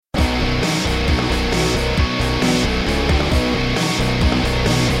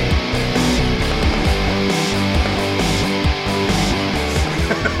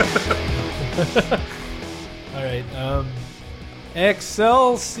All right.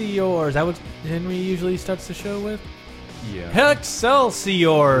 Excelsior. Is that what Henry usually starts the show with? Yeah. Excelsior.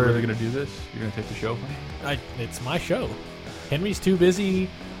 You're really going to do this? You're going to take the show? It's my show. Henry's too busy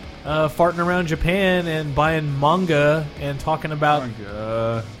farting around Japan and buying manga and talking about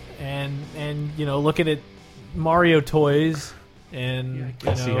and looking at Mario toys and I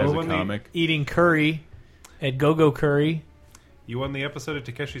guess he has a comic. Eating curry at Go-Go Curry. You won the episode of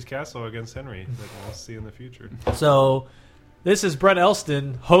Takeshi's Castle against Henry that we'll see in the future. So, this is Brett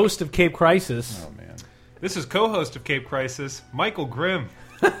Elston, host of Cape Crisis. Oh, man. This is co-host of Cape Crisis, Michael Grimm.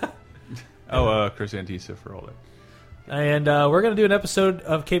 Chris Antista for all that. And we're going to do an episode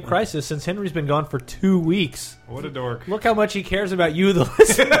of Cape Crisis since Henry's been gone for 2 weeks. What a dork. Look how much he cares about you, the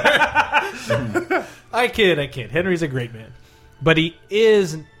listener. I kid. Henry's a great man. But he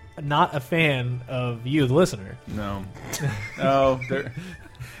is not a fan of you, the listener. No. Oh,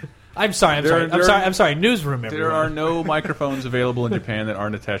 I'm sorry. Newsroom, everyone. There are no microphones available in Japan that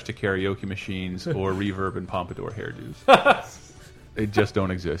aren't attached to karaoke machines or reverb and pompadour hairdos. They just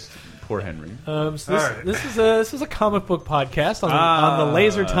don't exist. Poor Henry. This is a comic book podcast on the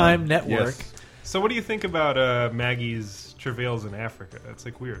Laser Time Network. Yes. So what do you think about Maggie's travails in Africa? That's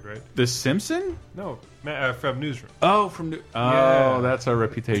like weird, right? The Simpson? No, from Newsroom. Oh, that's our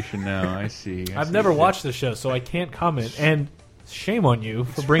reputation now. I see. I've never watched the show, so I can't comment. And shame on you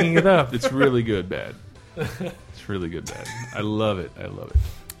for bringing it up. It's really good, bad. It's really good, bad. I love it.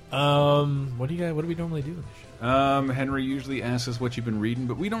 What do we normally do in the show? Henry usually asks us what you've been reading,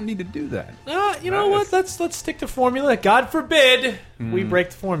 but we don't need to do that. You know what? Let's stick to formula. God forbid we break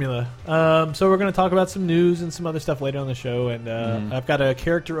the formula. So we're going to talk about some news and some other stuff later on the show, and I've got a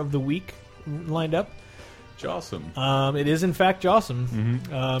character of the week lined up. Jossum. It is in fact Jossum.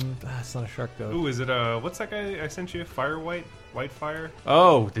 It's not a shark though. Ooh, is it what's that guy I sent you? Whitefire?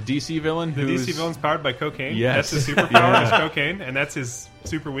 Oh, the DC villain. The DC villain's powered by cocaine. Yes, that's his superpower is cocaine, and that's his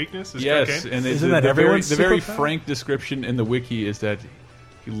super weakness. Is cocaine. And isn't that everyone's the very superpower? frank description in the wiki is that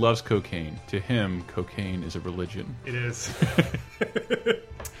he loves cocaine. To him, cocaine is a religion. It is.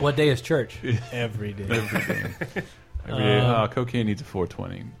 What day is church? Every day. Every day. Cocaine needs a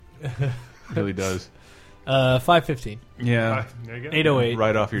 420. Really does. 5:15. Yeah. 8:08.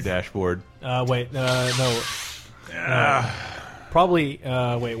 Right off your dashboard. Wait, no. Probably.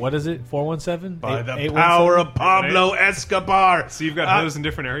 Wait, what is it? 417. By the power of Pablo Escobar. So you've got those in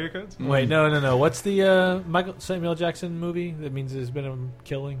different area codes. Wait, no. What's the Michael Samuel Jackson movie that means there's been a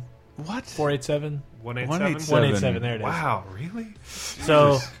killing? What? 487. 187. 187. There it is. Wow, really?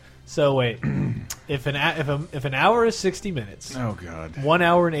 So wait. If an hour is 60 minutes. Oh God. 1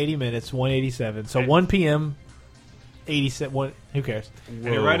 hour and 80 minutes. 187. So 1 p.m. 87. Who cares? And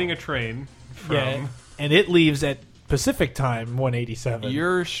you're riding a train from. Yeah, and it leaves at Pacific time 187.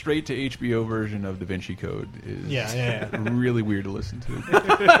 Your straight to HBO version of Da Vinci Code is really weird to listen to.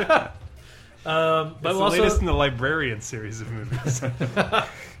 But but the latest in the Librarian series of movies.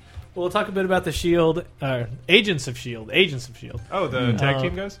 We'll talk a bit about the Shield, Agents of Shield. Oh, the tag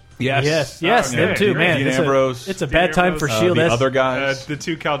team guys? Yes, okay. them too, man. Dean Ambrose. It's a bad time for Shield. The other guys. The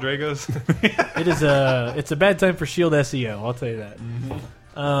two Caldragos. It's a bad time for Shield SEO. I'll tell you that.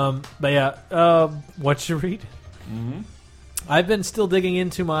 But yeah, what you read? I've been still digging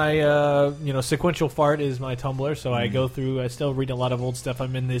into my, Sequential Fart is my Tumblr, so I go through. I still read a lot of old stuff.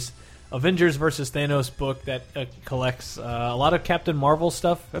 I'm in this Avengers versus Thanos book that collects a lot of Captain Marvel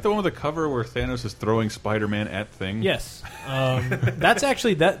stuff. Is that the one with the cover where Thanos is throwing Spider-Man at thing? Yes, that's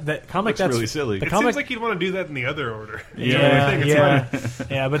actually that comic. That's really silly. It seems like you'd want to do that in the other order. Yeah.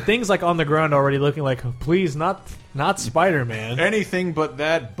 But things like On the Ground already looking like, please not Spider-Man. Anything but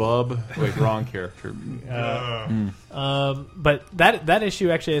that, bub. Wait, wrong character. But that issue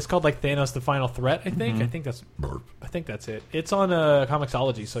actually is called like Thanos: The Final Threat. I think. I think that's it. It's on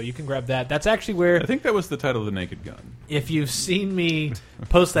Comixology, so you can grab that. That's actually where I think that was the title of The Naked Gun. If you've seen me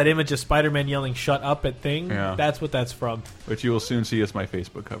post that image of Spider-Man yelling "Shut up" at Thing, that's what that's from. But you will soon see as my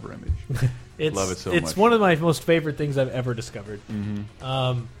Facebook cover image. Love it so much. It's one of my most favorite things I've ever discovered.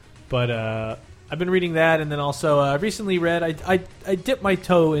 But I've been reading that, and then also I recently read. I dipped my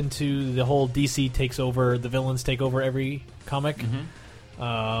toe into the whole DC takes over, the villains take over every comic.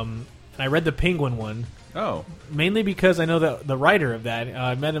 And I read the Penguin one. Oh, mainly because I know the writer of that.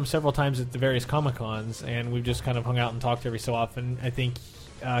 I met him several times at the various Comic Cons, and we've just kind of hung out and talked every so often. I think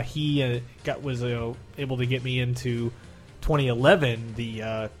he was able to get me into 2011.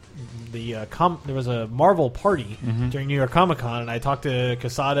 There was a Marvel party during New York Comic Con, and I talked to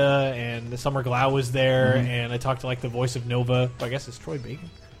Quesada, and Summer Glau was there, and I talked to like the voice of Nova. I guess it's Troy Baker.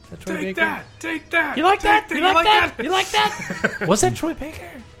 Is that Troy Baker? Take that! You like that? You like that? You like that? Was that Troy Baker?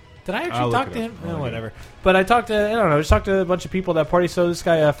 Did I I'll actually look talk it to up. him? I'll No, look it whatever. But I talked to, I don't know, just talked to a bunch of people at that party. So this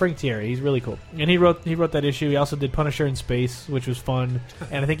guy, Frank Thierry, he's really cool. And he wrote that issue. He also did Punisher in Space, which was fun.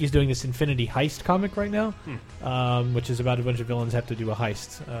 And I think he's doing this Infinity Heist comic right now, which is about a bunch of villains have to do a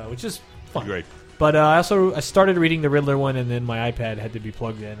heist, which is fun. Great. But I started reading the Riddler one, and then my iPad had to be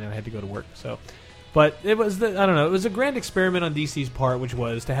plugged in, and I had to go to work. So, but it was I don't know. It was a grand experiment on DC's part, which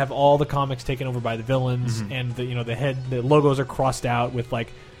was to have all the comics taken over by the villains, and the logos are crossed out with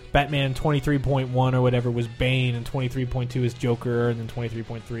like Batman 23.1 or whatever was Bane, and 23.2 is Joker, and then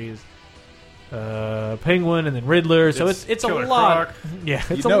 23.3 is Penguin, and then Riddler. So it's a Killer lot. Croc. Yeah,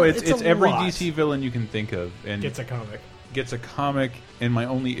 It's a every lot. DC villain you can think of, and Gets a comic. gets a comic. And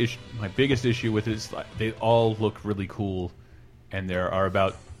my biggest issue with it is like, they all look really cool, and there are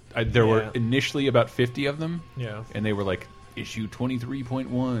there were initially about 50 of them. Yeah. And they were like issue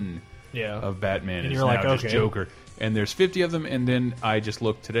 23.1 Yeah. of Batman And is you're now like, just okay. Joker. And there's 50 of them, and then I just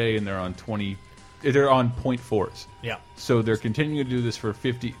looked today, and they're on 0.4s. Yeah. So they're continuing to do this for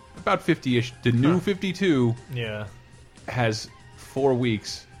about 50-ish. The new 52 Yeah. has 4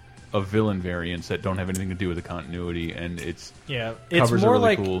 weeks of villain variants that don't have anything to do with the continuity, and it's Yeah, it's covers are more really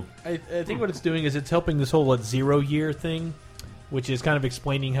like cool. I think what it's doing is it's helping this whole 0 year thing, which is kind of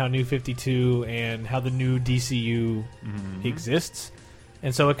explaining how New 52 and how the new DCU exists,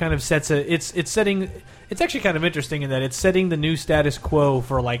 and so it kind of sets it's actually kind of interesting in that it's setting the new status quo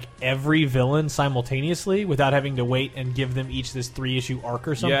for like every villain simultaneously without having to wait and give them each this 3-issue arc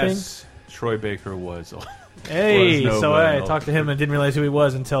or something. Yes, Troy Baker was. Hey, was so nobody I talked to him and didn't realize who he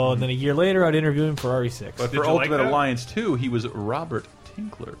was until then a year later I'd interview him for RE6. But Did for you like Ultimate that? Alliance 2, he was Robert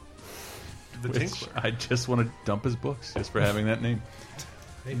Tinkler. The Which Tinkler. I just want to dump his books just for having that name.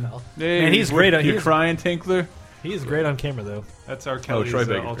 Hey, pal. Hey, Man, he's great. You're crying, Tinkler? He is great on camera though. That's our Kelly's Troy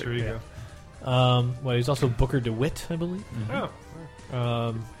Baker, alter great. ego. Well, he's also Booker DeWitt, I believe.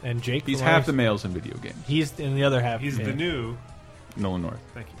 Oh, And Jake. He's from half the RE6. males in video games. He's in the other half. he's yeah. the new. Nolan North.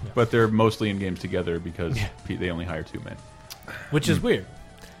 Thank you. But they're mostly in games together because they only hire 2 men. Which is weird.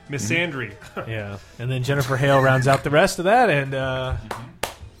 Miss Sandry. Yeah. And then Jennifer Hale rounds out the rest of that, and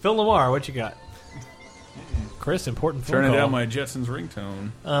Phil Lamar, what you got? Chris, important phone Turning call. down my Jetsons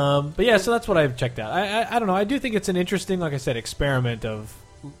ringtone. But yeah, so that's what I've checked out. I don't know. I do think it's an interesting, like I said, experiment of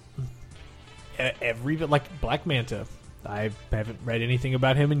like Black Manta. I haven't read anything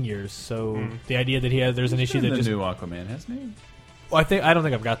about him in years, so the idea that there's an issue that the just new Aquaman has name. well, I don't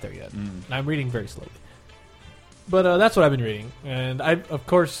think I've got there yet. I'm reading very slowly. But that's what I've been reading, and I, of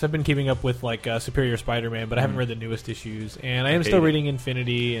course, have been keeping up with like Superior Spider-Man, but I haven't read the newest issues, and I am still hate it. reading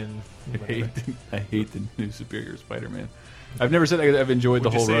Infinity and whatever. I hate the new Superior Spider-Man. I've never said I've enjoyed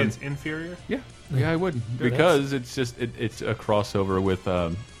Would the you whole say run. it's inferior? Yeah, I would because it's just it's a crossover with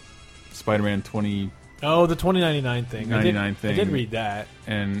Spider-Man 20 Oh, the 2099 thing. 99 thing. I did read that.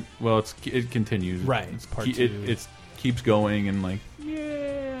 and well, it continues. Right, It's part it 2. it keeps going and like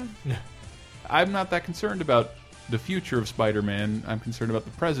I'm not that concerned about the future of Spider-Man. I'm concerned about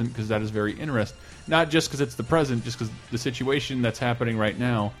the present because that is very interesting. Not just because it's the present, just because the situation that's happening right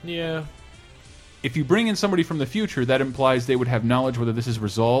now. Yeah. If you bring in somebody from the future, that implies they would have knowledge whether this is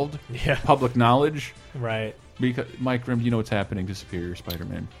resolved, Yeah. public knowledge. Right. Because Mike Grimm, do you know what's happening to Superior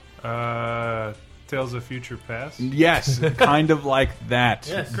Spider-Man? Tales of Future Past. Yes, kind of like that,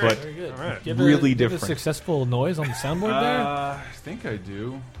 Yes, but very good. All right. Do you have really do you have different. a successful noise on the soundboard there? I think I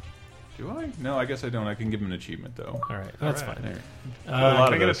do. Do I? No, I guess I don't. I can give him an achievement though. All right, that's right. fine. There. Can I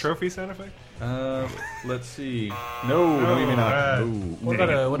get a those. trophy sound effect? Let's see. No, maybe not. uh,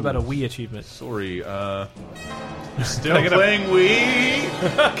 No. What about a Wii achievement? Sorry. Still Still playing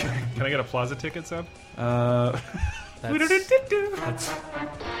Wii. Can I get a Plaza ticket sound? That's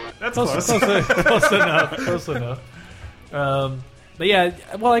That's close. close enough. Close enough. But yeah,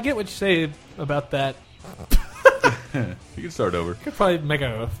 well, I get what you say about that. You can start over. Could probably make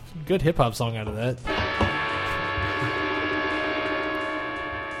a good hip hop song out of that.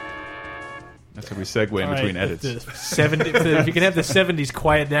 That's how we segue in All between right, edits. the 70, if you can have the 70s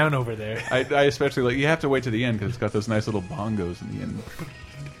quiet down over there. I especially like. You have to wait to the end because it's got those nice little bongos in the end.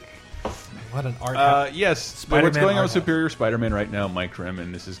 What an art. Yes, but what's Spider-Man going on art with house. Superior Spider-Man right now, Mike Grimm,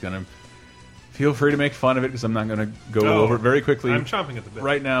 and this is going to feel free to make fun of it because I'm not going to go No, over it very quickly. I'm chomping at the bit.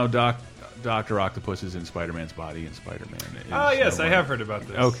 Right now, Dr. Octopus is in Spider-Man's body, and Spider-Man is Oh, yes, no I more. have heard about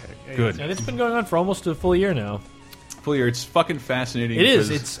this. Okay, Yeah, good. And it's been going on for almost a full year now. Full year. It's fucking fascinating. It is.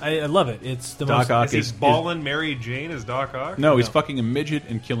 because It's. I love it. It's the Doc most. Ock Is he is balling Mary Jane as Doc Ock? No, he's No. fucking a midget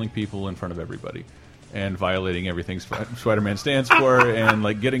and killing people in front of everybody, and violating everything Spider-Man stands for, and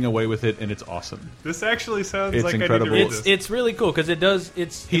like getting away with it, and it's awesome. This actually sounds It's like incredible. I need to read It's this. it's really cool because it does.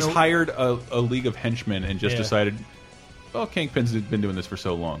 It's He's hired a league of henchmen and just Yeah. decided well, Kingpin's been doing this for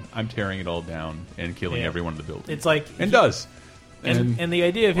so long. I'm tearing it all down and killing everyone in the building. It's like does. And the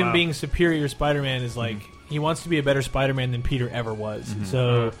idea of him being superior Spider-Man is like he wants to be a better Spider-Man than Peter ever was.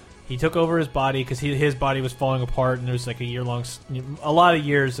 So he took over his body because his body was falling apart, and there's like a lot of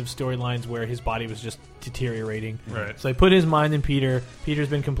years of storylines where his body was just deteriorating. Right. So they put his mind in Peter. Peter's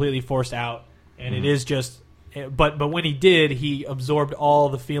been completely forced out, and it is just. But when he did, he absorbed all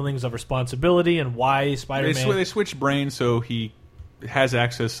the feelings of responsibility and why Spider-Man. They switched brains so he has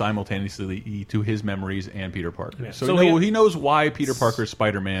access simultaneously to his memories and Peter Parker. Yeah. So he knows why Peter Parker is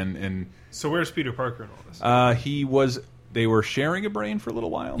Spider-Man. And so where's Peter Parker in all this? They were sharing a brain for a little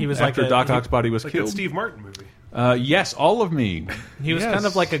while. He was after Doc Ock's body was like killed. That Steve Martin movie. Yes, all of me. He was kind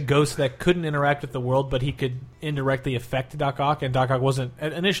of like a ghost that couldn't interact with the world, but he could indirectly affect Doc Ock, and Doc Ock wasn't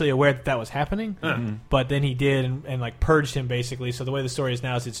initially aware that was happening, but then he did and like purged him basically. So the way the story is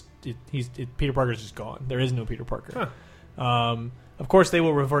now is Peter Parker's just gone. There is no Peter Parker. Of course, they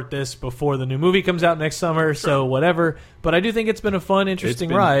will revert this before the new movie comes out next summer, so whatever. But I do think it's been a fun, interesting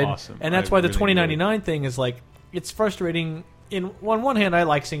ride, awesome. And that's why the 2099 thing is like it's frustrating. On one hand, I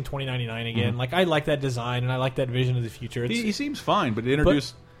like seeing 2099 again. Like I like that design and I like that vision of the future. He seems fine, but it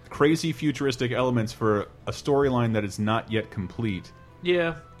introduced crazy futuristic elements for a storyline that is not yet complete.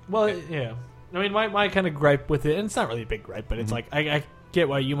 Yeah. Well, yeah. I mean, my kind of gripe with it, and it's not really a big gripe, but it's like I get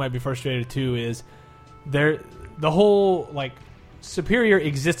why you might be frustrated too. Is the whole like Superior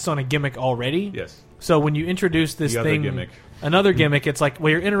exists on a gimmick already? Yes. So when you introduce this another gimmick, it's like,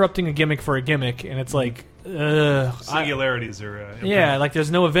 well, you're interrupting a gimmick for a gimmick, and it's like, singularities are yeah, like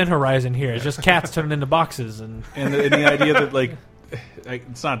there's no event horizon here. It's just cats turned into boxes, and the idea that like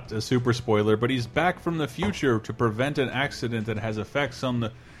it's not a super spoiler, but he's back from the future to prevent an accident that has effects on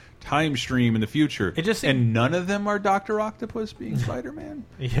the time stream in the future. And none of them are Dr. Octopus being Spider-Man.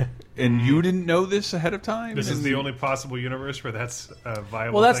 Yeah. And you didn't know this ahead of time. This is the only possible universe where that's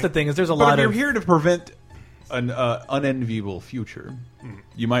viable. Well, that's the thing is there's a lot of. If you're here to prevent an unenviable future,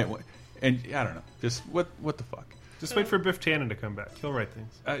 you might. And I don't know. Just what the fuck? Just wait for Biff Tannen to come back. He'll write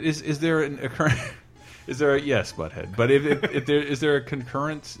things. Is there a current? Is there a yes, butthead? But is there a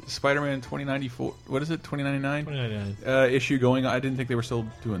concurrent Spider-Man 2094? What is it? 2099? 2099 issue going on? I didn't think they were still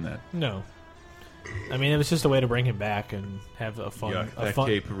doing that. No. I mean, it was just a way to bring him back and have a fun. Yeah, that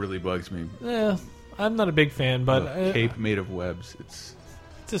cape really bugs me. Yeah, I'm not a big fan, but a cape made of webs. It's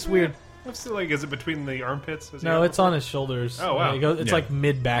just weird. What's still like? Is it between the armpits? No, it's on his shoulders. Oh wow! It's like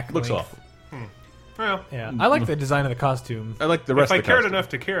mid back. Looks awful. Well, yeah, I like the design of the costume. I like the rest. If of the I cared costume. enough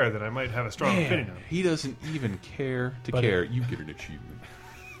to care, then I might have a strong opinion on it. He doesn't even care to care. You get an achievement.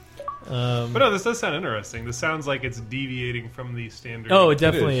 But no, this does sound interesting. This sounds like it's deviating from the standard. Oh, it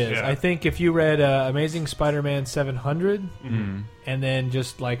definitely is. Yeah. I think if you read Amazing Spider-Man 700 and then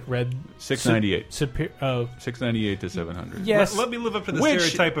just like read 698, 698 to 700. Yes, let me live up to the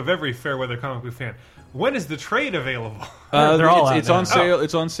stereotype of every Fairweather comic book fan. When is the trade available? They're all out it's now. on sale.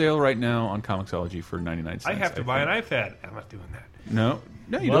 It's on sale right now on Comixology for 99 cents. I have to buy an iPad. I'm not doing that. No,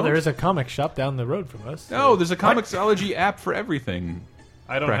 you well, don't. there is a comic shop down the road from us. No, there's a Comixology app for everything.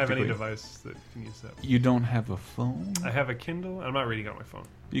 I don't have any device that can use that. You don't have a phone? I have a Kindle. I'm not reading on my phone.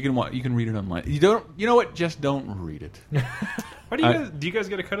 You can read it online. You don't. You know what? Just don't read it. Why do you guys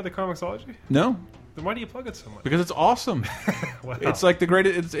get a cut of the Comixology? No. Then why do you plug it so much? Because it's awesome. Wow. It's like the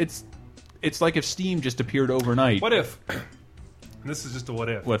greatest. It's like if Steam just appeared overnight. What if? And this is just a what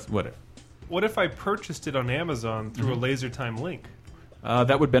if. What if? What if I purchased it on Amazon through a LaserTime link?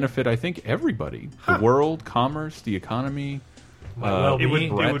 That would benefit, I think, everybody. The world, commerce, the economy. It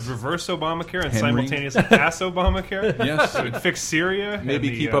would reverse Obamacare and simultaneously pass Obamacare. Yes, it would fix Syria.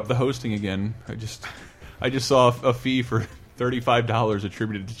 Maybe keep up the hosting again. I just saw a fee for $35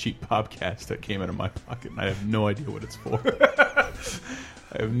 attributed to cheap podcast that came out of my pocket, and I have no idea what it's for.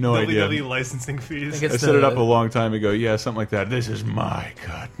 I have no idea. WWE licensing fees. I set it up a long time ago. Yeah, something like that. This is my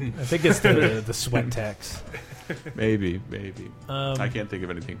cut. I think it's the sweat tax. Maybe. I can't think of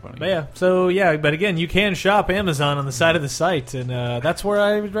anything funny. But again, you can shop Amazon on the side of the site, and that's where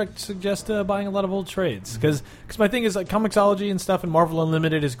I would suggest buying a lot of old trades. Because my thing is, like, Comixology and stuff and Marvel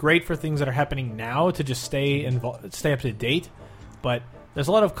Unlimited is great for things that are happening now to just stay up to date. But there's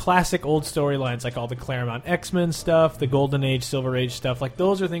a lot of classic old storylines, like all the Claremont X-Men stuff, the Golden Age, Silver Age stuff. Like,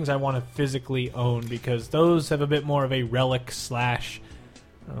 those are things I want to physically own because those have a bit more of a relic /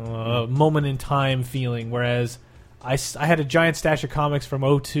 moment in time feeling, whereas I had a giant stash of comics from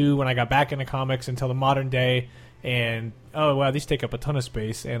 2002 when I got back into comics until the modern day, and oh wow, these take up a ton of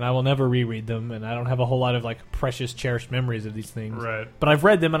space, and I will never reread them, and I don't have a whole lot of like precious, cherished memories of these things. Right. But I've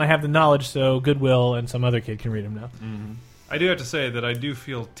read them and I have the knowledge, so Goodwill and some other kid can read them now. I do have to say that I do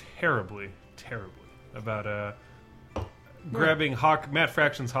feel terribly about grabbing Matt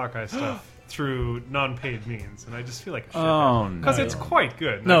Fraction's Hawkeye stuff through non-paid means, and I just feel like a shit. Oh, no. Because it's quite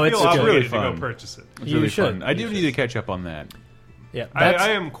good. No, I feel it's obligated really to fun. go purchase it. It's really should. fun. I do need to catch up on that. Yeah,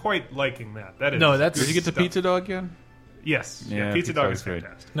 I am quite liking that. That is. No, that's- Did you get the stuff. Pizza Dog again? Yes. Yeah, Pizza Pizza Dog Dog is is great.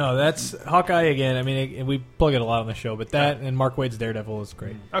 fantastic. No, that's Hawkeye again. I mean, we plug it a lot on the show, but that and Mark Waid's Daredevil is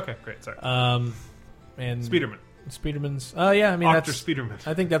great. Okay, great. Sorry. And Spiderman. Spiderman's. I mean, Dr. that's. Spiderman.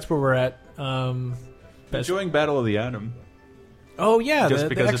 I think that's where we're at. Best. Enjoying Battle of the Atom. Oh yeah, Just the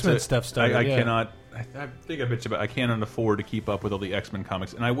because X-Men it's stuff started. I yeah. cannot. I think I bitched about. I cannot afford to keep up with all the X-Men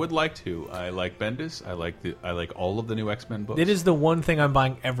comics, and I would like to. I like Bendis. I like all of the new X-Men books. It is the one thing I'm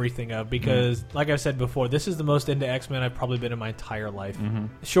buying everything of because, like I said before, this is the most into X-Men I've probably been in my entire life.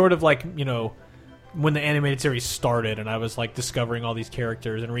 Short of when the animated series started and I was like discovering all these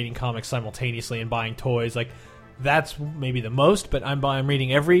characters and reading comics simultaneously and buying toys, like that's maybe the most. But I'm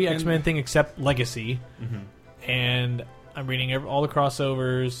reading every X-Men thing except Legacy, and I'm reading all the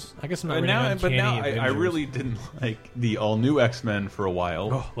crossovers. I guess I'm not reading Uncanny Avengers. I really didn't like the all new X-Men for a while.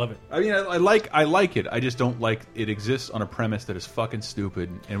 Oh, love it. I mean, I like it. I just don't like it exists on a premise that is fucking stupid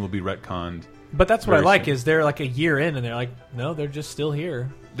and will be retconned. But that's what I Very like soon. is they're like a year in and they're like, no, they're just still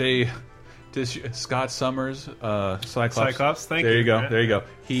here. Scott Summers, Cyclops. Cyclops, thank there you. you go. Yeah. There you go.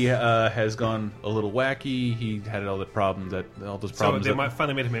 He has gone a little wacky. He had all those problems. So they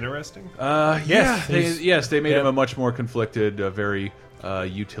finally made him interesting? Yes, they made yeah. him a much more conflicted, very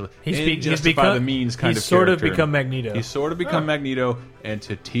utility. He's become the means kind he's of sort character. of become Magneto. He's sort of become Magneto, and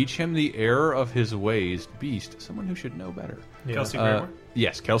to teach him the error of his ways, Beast, someone who should know better. Yeah. Kelsey Grammer?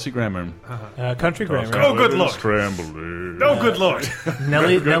 Yes, Kelsey Grammer. Country Grammar. Oh, good lord. Scrambling. Oh, good lord.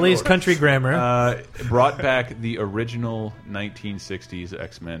 Nellie's Country Grammar. Brought back the original 1960s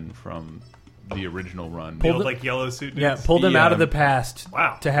X-Men from the original run. The old, like, yellow suit dudes? Yeah, pulled him Yeah. out of the past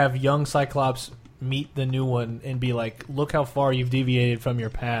Wow. to have young Cyclops meet the new one and be like, look how far you've deviated from your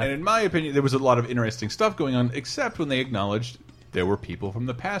path. And in my opinion, there was a lot of interesting stuff going on, except when they acknowledged there were people from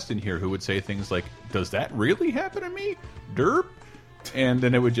the past in here who would say things like, does that really happen to me? Derp? And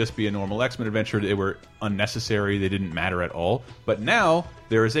then it would just be a normal X-Men adventure. They were unnecessary. They didn't matter at all. But now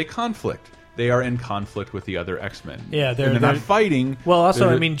there is a conflict. They are in conflict with the other X-Men. Yeah, they're not fighting. Well, also,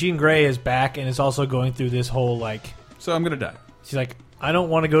 I mean, Jean Grey is back and is also going through this whole, like... So I'm going to die. She's like, I don't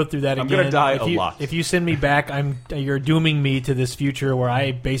want to go through that again. I'm going to die if a lot. If you send me back, you're dooming me to this future where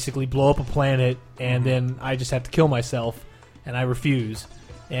I basically blow up a planet and then I just have to kill myself, and I refuse.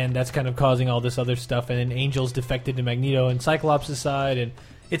 And that's kind of causing all this other stuff. And then Angel's defected to Magneto and Cyclops' side, and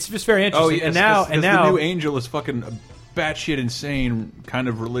it's just very interesting. Oh, yes, and now the new Angel is fucking batshit insane, kind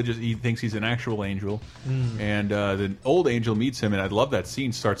of religious. He thinks he's an actual angel, and the old Angel meets him, and I love that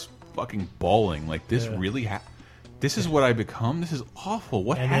scene. Starts fucking bawling like this. Really, this is what I become. This is awful.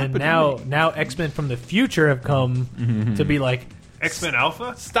 What happened? And now X-Men from the future have come to be like, X-Men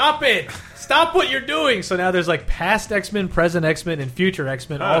Alpha? stop it! Stop what you're doing! So now there's like past X-Men, present X-Men, and future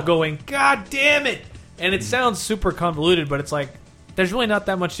X-Men all going, God damn it! And it sounds super convoluted, but it's like, there's really not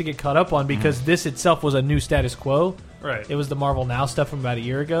that much to get caught up on because this itself was a new status quo. Right. It was the Marvel Now stuff from about a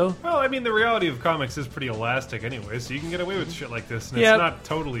year ago. Well, I mean, the reality of comics is pretty elastic anyway, so you can get away with shit like this, and Yeah, it's not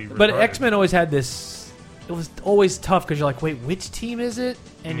totally But retarded. X-Men always had this... It was always tough because you're like, wait, which team is it?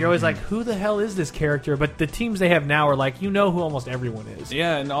 And you're always like, who the hell is this character? But the teams they have now are like, you know who almost everyone is.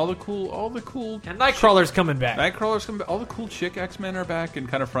 Yeah, and all the cool. And Nightcrawler's coming back. Nightcrawler's coming back. All the cool chick X-Men are back and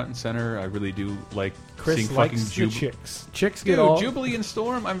kind of front and center. I really do like Chris seeing likes fucking the Jubilee. chicks. Chicks get Dude, all... Jubilee and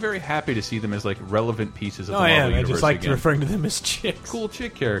Storm. I'm very happy to see them as like relevant pieces of the Oh, Marvel yeah, I universe just like again. referring to them as chicks. Cool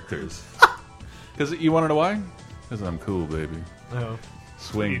chick characters. Because you want to know why? Because I'm cool, baby. Oh.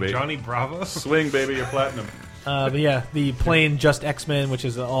 Swing, baby. Johnny Bravo? Swing, baby. You're platinum. But yeah, the plain just X-Men, which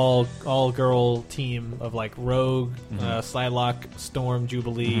is an all girl team of like Rogue, Psylocke, Storm,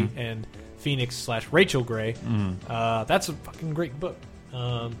 Jubilee, and Phoenix / Rachel Grey. That's a fucking great book.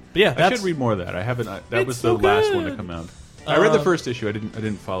 But yeah, I should read more of that. I haven't. That was the so last one to good. come out. I read the first issue. I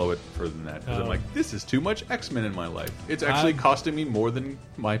didn't follow it further than that because I'm like, this is too much X-Men in my life. It's actually costing me more than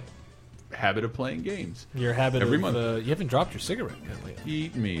my habit of playing games. Your habit every of month. you haven't dropped your cigarette yet lately.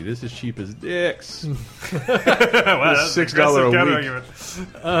 Eat me. This is cheap as dicks. Wow, that's $6 aggressive a week.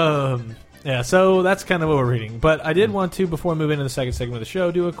 counter-argument. Yeah, so that's kind of what we're reading. But I did want to, before we move into the second segment of the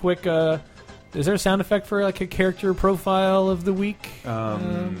show, do a quick. Is there a sound effect for like a character profile of the week?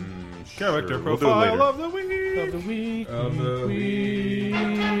 Character We'll do it later. profile of the week. Of the week. Of the week.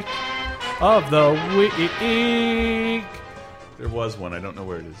 Of the week. There was one. I don't know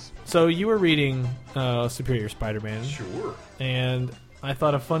where it is. So you were reading Superior Spider-Man. Sure. And I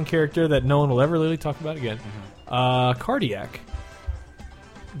thought a fun character that no one will ever really talk about again. Cardiac.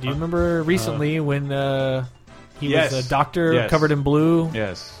 Do you remember recently when He was a doctor covered in blue.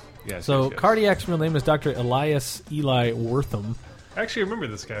 Yes. So Cardiac's real name is Dr. Elias Eli Wortham. I actually remember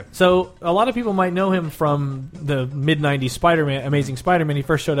this guy. So a lot of people might know him from the mid-90s Spider-Man, Amazing Spider-Man. He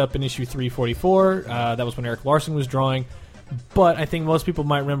first showed up in issue 344. That was when Eric Larson was drawing. But I think most people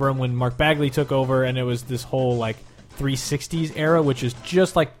might remember him when Mark Bagley took over, and it was this whole 360s era, which is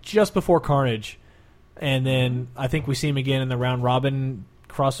just before Carnage. And then I think we see him again in the Round Robin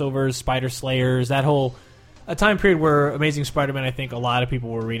crossovers, Spider Slayers, that whole a time period where Amazing Spider-Man, I think a lot of people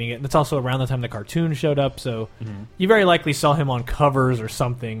were reading it. And it's also around the time the cartoon showed up, so you very likely saw him on covers or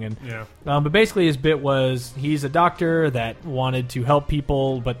something. And but basically his bit was he's a doctor that wanted to help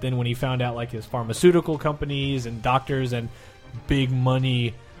people, but then when he found out his pharmaceutical companies and doctors and big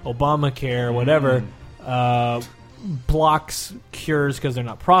money Obamacare, whatever, blocks cures because they're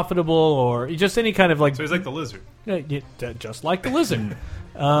not profitable or just any kind of So he's like the Lizard. Just like the Lizard.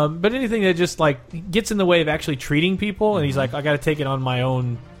 But anything that just gets in the way of actually treating people, and he's like, I got to take it on my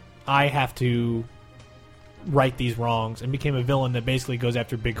own. I have to right these wrongs, and became a villain that basically goes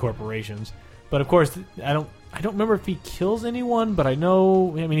after big corporations. But of course, I don't remember if he kills anyone, but I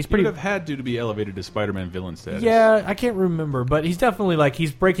know. I mean, he's pretty. He would have had to be elevated to Spider-Man villain status. Yeah, I can't remember, but he's definitely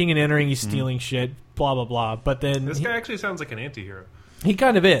he's breaking and entering, he's stealing shit, blah blah blah. But then this guy actually sounds like an anti-hero. He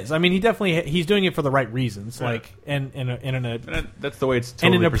kind of is. I mean, he's doing it for the right reasons. And that's the way it's totally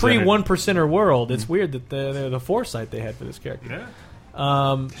and in a presented. pre-one percenter world, it's weird that the foresight they had for this character.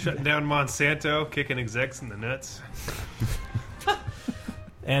 Yeah. Shutting down Monsanto, kicking execs in the nuts.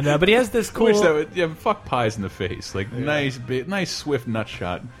 And but he has this cool. Fuck pies in the face. Nice swift nut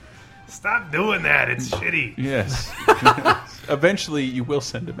shot. Stop doing that. It's shitty. Yes. Eventually, you will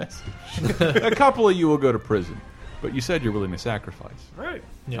send a message. A couple of you will go to prison. But you said you're willing to sacrifice. Right.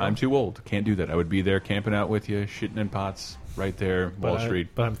 Yeah. I'm too old. Can't do that. I would be there camping out with you, shitting in pots, right there, Wall Street.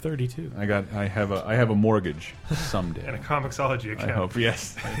 But I'm 32. I have a mortgage someday. And a Comixology account. I hope,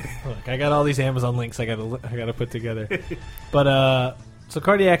 yes. Look, I got all these Amazon links I gotta put together. But so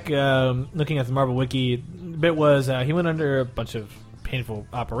Cardiac, looking at the Marvel Wiki, bit was he went under a bunch of painful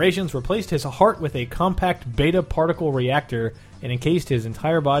operations, replaced his heart with a compact beta particle reactor, and encased his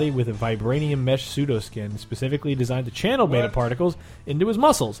entire body with a vibranium mesh pseudoskin specifically designed to channel beta particles into his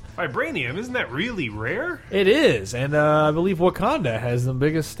muscles. Vibranium, isn't that really rare? It is, and I believe Wakanda has the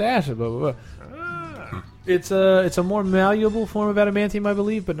biggest stash of it. It's a more malleable form of adamantium, I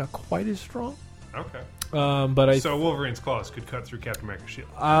believe, but not quite as strong. Okay. So Wolverine's claws could cut through Captain America's shield.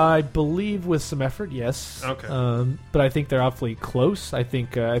 I believe with some effort, yes. Okay. But I think they're awfully close. I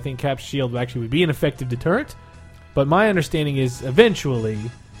think Cap's shield actually would be an effective deterrent. But my understanding is eventually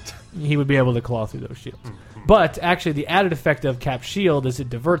he would be able to claw through those shields. But actually, the added effect of Cap's shield is it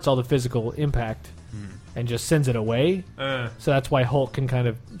diverts all the physical impact and just sends it away. So that's why Hulk can kind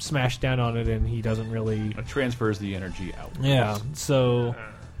of smash down on it, and he doesn't really. It transfers the energy out. Yeah. So.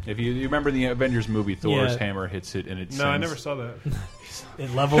 If you remember the Avengers movie, Thor's hammer hits it, and it. No, I never saw that.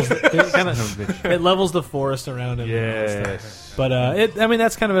 It levels. It levels the forest around him. Yes, but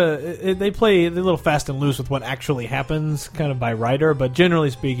that's kind of they play a little fast and loose with what actually happens, kind of by writer. But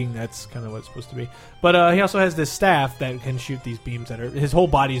generally speaking, that's kind of what it's supposed to be. But he also has this staff that can shoot these beams that are. His whole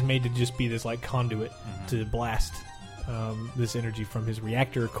body is made to just be this conduit to blast this energy from his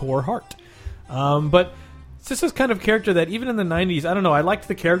reactor core heart. But. This is kind of character that even in the 90s, I don't know, I liked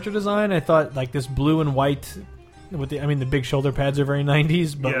the character design. I thought this blue and white with the big shoulder pads are very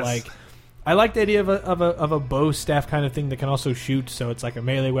 90s, but I like the idea of a bow staff kind of thing that can also shoot, so it's like a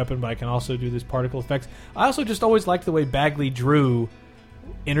melee weapon, but I can also do this particle effects. I also just always liked the way Bagley drew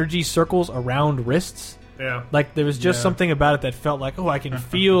energy circles around wrists. Yeah. There was just something about it that felt like, I can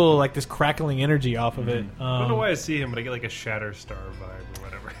feel this crackling energy off of it. I don't know why I see him, but I get a Shatterstar vibe or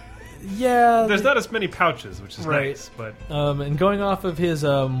whatever. Yeah, there's not as many pouches, which is nice. But and going off of his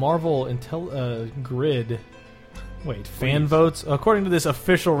Marvel grid, fan votes. According to this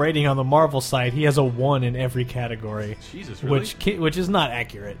official rating on the Marvel site, he has a 1 in every category. Jesus, really? Which is not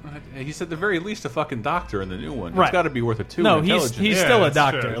accurate. He said the very least a fucking doctor in the new one. Right. It's got to be worth a 2. No, he's still a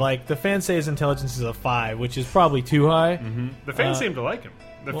doctor. True. The fans say his intelligence is a 5, which is probably too high. Mm-hmm. The fans seem to like him.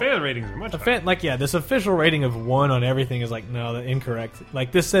 The fan ratings are much higher. This official rating of 1 on everything is no, that's incorrect.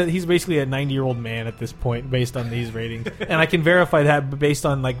 This says he's basically a 90-year-old man at this point based on these ratings, and I can verify that based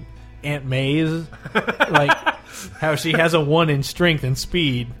on Aunt May's, how she has a 1 in strength and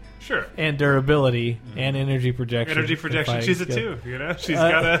speed, sure, and durability and energy projection. She's a 2. She's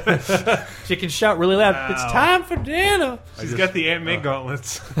got a. She can shout really loud. Wow. It's time for dinner. She's got the Aunt May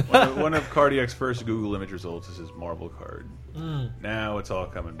gauntlets. One of Cardiac's first Google image results is his Marvel card. Now it's all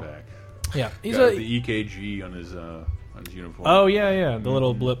coming back. Yeah, he's got the EKG on his uniform. Oh yeah, the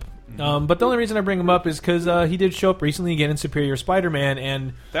little blip. But the only reason I bring him up is because he did show up recently again in Superior Spider-Man,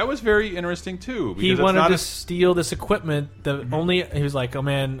 and that was very interesting too. He wanted to steal this equipment. He was like, "Oh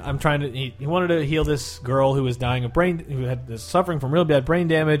man, I'm trying to." He wanted to heal this girl who was dying of who had suffering from real bad brain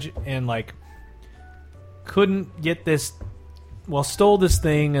damage, and like couldn't get this. Well, stole this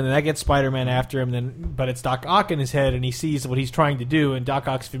thing, and then that gets Spider-Man after him. But it's Doc Ock in his head, and he sees what he's trying to do. And Doc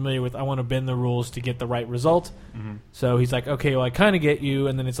Ock's familiar with, I want to bend the rules to get the right result. So he's like, okay, well, I kind of get you.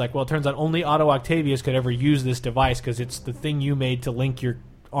 And then it's like, well, it turns out only Otto Octavius could ever use this device because it's the thing you made to link your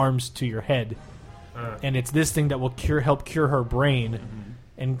arms to your head, and it's this thing that will help cure her brain,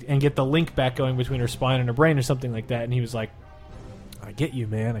 and get the link back going between her spine and her brain, or something like that. And he was like, I get you,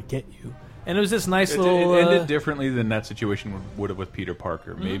 man, I get you. And it was this nice little... It ended differently than that situation would have with Peter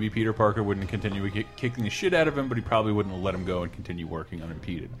Parker. Maybe Peter Parker wouldn't continue kicking the shit out of him, but he probably wouldn't let him go and continue working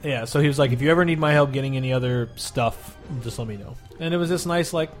unimpeded. Yeah, so he was like, if you ever need my help getting any other stuff, just let me know. And it was this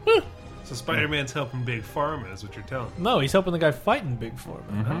nice, like... So Spider-Man's helping Big Pharma, is what you're telling me. No, he's helping the guy fighting Big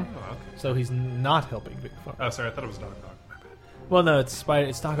Pharma. Oh, okay. So he's not helping Big Pharma. Oh, sorry, I thought it was Doc Ock. Well, no, it's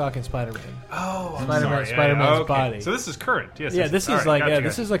Doc Ock and Spider-Man. Oh, I'm Spider-Man, sorry. Spider-Man's body. So this is current. Yes. Yeah, this is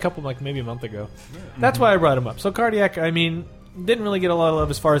this is a couple, like maybe a month ago. That's why I brought him up. So Cardiac, I mean, didn't really get a lot of love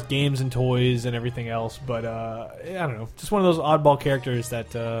as far as games and toys and everything else, but I don't know, just one of those oddball characters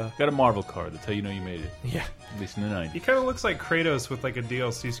that got a Marvel card. That's how you know you made it. Yeah, at least in the 90s. He kind of looks like Kratos with like a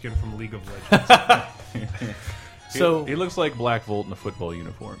DLC skin from League of Legends. So he looks like Black Bolt in a football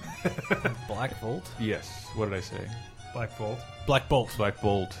uniform. Black Bolt? Yes. What did I say? Black Bolt. Black Bolt. Black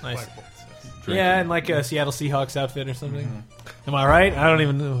Bolt. Nice. Black Bolt, yes. Yeah, and like a Seattle Seahawks outfit or something. Am I right? I don't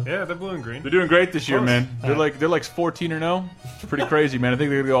even know. Yeah, they're blue and green. They're doing great this year, man. They're like 14-0. It's pretty crazy, man. I think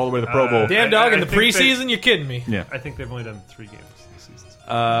they're gonna go all the way to the Pro Bowl. Damn dog, in the preseason, you're kidding me. Yeah, I think they've only done 3 games this season.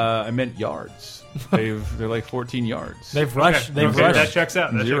 I meant yards. They're like 14 yards. They've rushed. Okay. They've rushed. That checks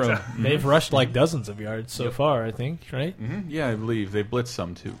out. That Zero. checks out. They've rushed like dozens of yards so far. I think, right? Yeah, I believe they blitzed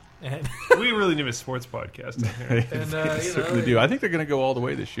some too. We really need a sports podcast in here. They certainly do. I think they're going to go all the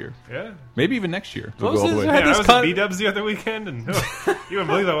way this year. Yeah, maybe even next year. They'll What go was all the this? way. yeah, I was at B-Dubs the other weekend, and you wouldn't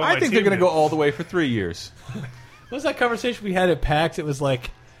believe that. I think they're going to go all the way for 3 years. What was that conversation we had at PAX? It was like,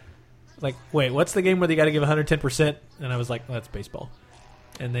 wait, what's the game where they got to give 110%? And I was like, well, that's baseball.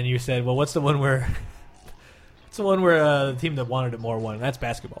 And then you said, well, what's the one where? It's the one where the team that wanted it more won. That's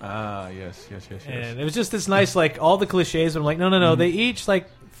basketball. Ah, yes. And it was just this nice, like all the cliches. But I'm like, no. They each like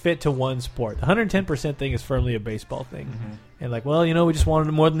fit to one sport. The 110% thing is firmly a baseball thing. And like, well, we just wanted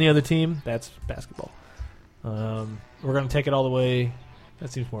it more than the other team. That's basketball. We're going to take it all the way.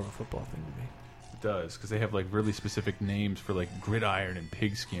 That seems more of a football thing to me. It does, because they have like really specific names for like gridiron and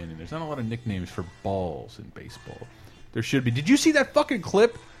pigskin, and there's not a lot of nicknames for balls in baseball. There should be. Did you see that fucking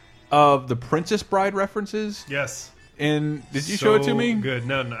clip of the Princess Bride references? Yes. And did you show it to me? Good.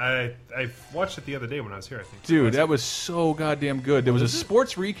 No, I watched it the other day when I was here, I think. Dude, that was so goddamn good. There was a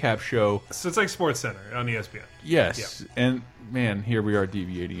sports recap show. So it's like Sports Center on ESPN. Yes. Yeah. And man, here we are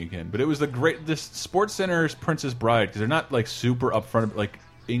deviating again. But it was this Sports Center's Princess Bride, because they're not like super upfront, like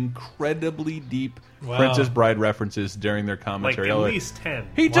incredibly deep Princess Bride references during their commentary. Like at least 10.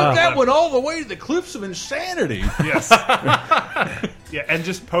 He took that one all the way to the cliffs of insanity. Yes. Yeah, and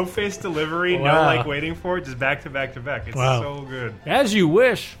just po-face delivery, no like waiting for it, just back to back to back. It's so good. As you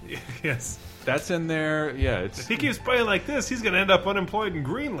wish. Yes. That's in there. Yeah, if he keeps playing like this, he's going to end up unemployed in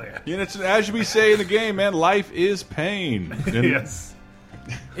Greenland. Yeah, it's, as we say in the game, man, life is pain. And yes.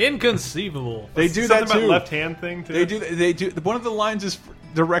 Inconceivable. They do that too. About left hand thing too. They do. One of the lines is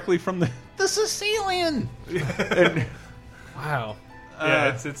directly from the Sicilian. And, wow.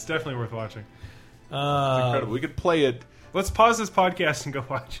 Yeah, it's definitely worth watching. It's incredible. We could play it. Let's pause this podcast and go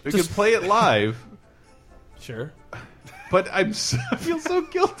watch it. We could play it live. Sure. But I feel so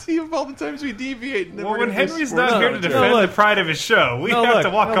guilty of all the times we deviate. Well, when Henry's not here to defend the pride of his show, we have to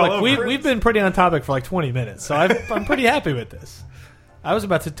walk all over it. We've been pretty on topic for like 20 minutes, so I'm pretty happy with this. I was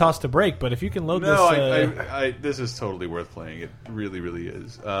about to toss to break, but if you can load this... No, this is totally worth playing. It really, really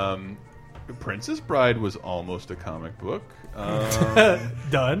is. Princess Bride was almost a comic book.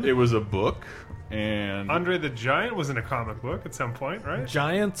 Done. It was a book. And Andre the Giant was in a comic book at some point, right?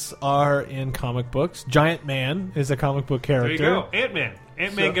 Giants are in comic books. Giant Man is a comic book character. There you go. Ant-Man.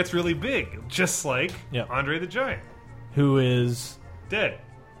 Ant-Man gets really big, just like Andre the Giant. Who is... dead.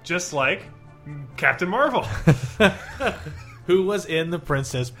 Just like Captain Marvel. Who was in The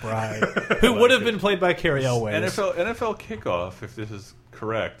Princess Bride. Who would have been played by Carrie Elwes. NFL Kickoff, if this is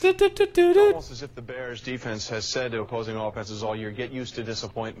correct. Almost as if the Bears defense has said to opposing offenses all year, get used to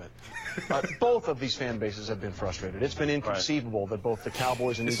disappointment. Both of these fan bases have been frustrated. It's been inconceivable that both the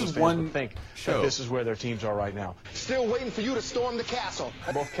Cowboys and Eagles fans would think that this is where their teams are right now. Still waiting for you to storm the castle.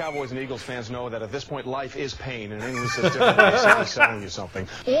 Both Cowboys and Eagles fans know that at this point, life is pain, and anyone who says differently is simply selling you something.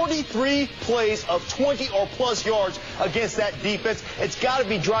 43 plays of 20 or plus yards against that defense. It's got to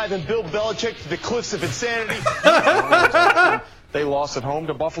be driving Bill Belichick to the cliffs of insanity. They lost at home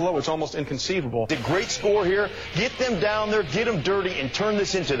to Buffalo. It's almost inconceivable. The great score here. Get them down there, get them dirty, and turn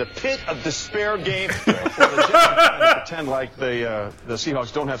this into the pit of despair game. Pretend like the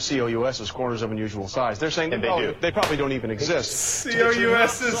Seahawks don't have COUS as corners of unusual size. They're saying and they do. They probably don't even exist.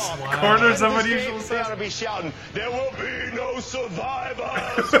 COUS is corners of unusual size. They ought to be shouting, there will be no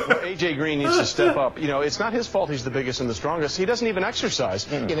survivors. Well, A.J. Green needs to step up. You know, it's not his fault he's the biggest and the strongest. He doesn't even exercise.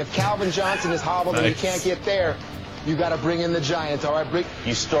 And if Calvin Johnson is hobbled and he can't get there, you got to bring in the Giants, all right, Brick?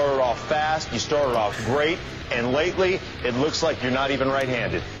 You started off fast, you started off great, and lately, it looks like you're not even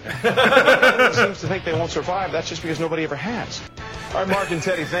right-handed. Everyone seems to think they won't survive. That's just because nobody ever has. All right, Mark and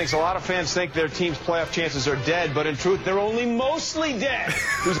Teddy, thanks. A lot of fans think their team's playoff chances are dead, but in truth, they're only mostly dead.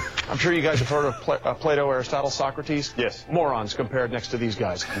 I'm sure you guys have heard of Plato, Aristotle, Socrates. Yes. Morons compared next to these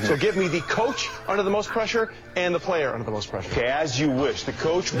guys. So give me the coach under the most pressure and the player under the most pressure. Okay, as you wish. The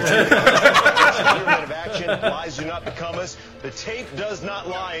coach will pyramid of action. Lies do not become us. The tape does not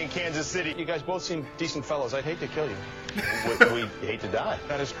lie in Kansas City. You guys both seem decent fellows. I'd hate to kill you. We hate to die.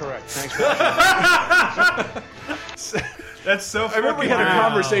 That is correct. Thanks for watching. That's so funny. I remember we had a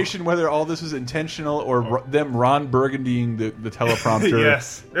conversation whether all this was intentional or them Ron Burgundying the teleprompter.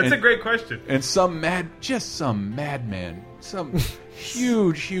 Yes. That's a great question. And some madman, some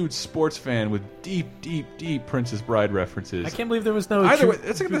huge sports fan with deep Princess Bride references. I can't believe there was no... Either way,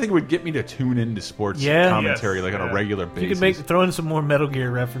 that's the kind of thing that would get me to tune into sports commentary on a regular basis. You could throw in some more Metal Gear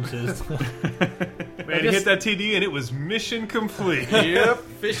references. Man, he hit that TD and it was mission complete. Yep,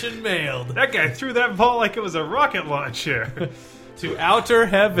 fish and mailed. That guy threw that ball like it was a rocket launcher. To outer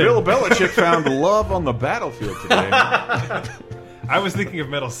heaven. Bill Belichick found love on the battlefield today. I was thinking of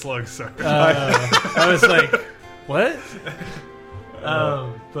Metal Slug, sorry. I was like, what?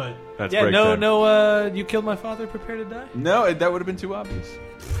 But that's you killed my father, prepare to die? No, that would have been too obvious.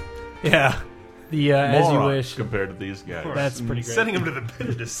 Yeah. The as you wish compared to these guys. That's pretty great. Sending him to the pit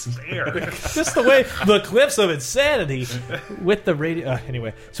of despair. Just the way the cliffs of insanity with the radio.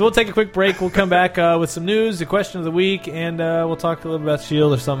 Anyway, so we'll take a quick break. We'll come back with some news, the question of the week, and we'll talk a little about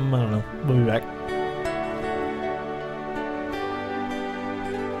S.H.I.E.L.D. or something. I don't know. We'll be back.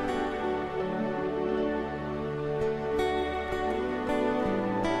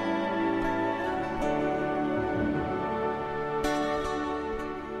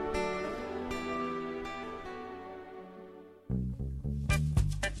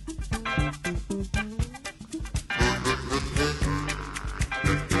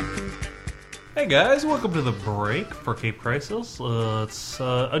 Hey guys, welcome to the break for Cape Crisis. It's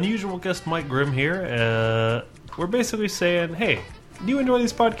unusual guest Mike Grimm here. We're basically saying, hey, do you enjoy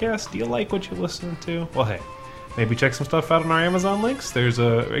these podcasts? Do you like what you listen to? Well, hey, maybe check some stuff out on our Amazon links. There's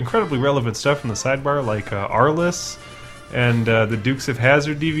incredibly relevant stuff in the sidebar, like Arliss and the Dukes of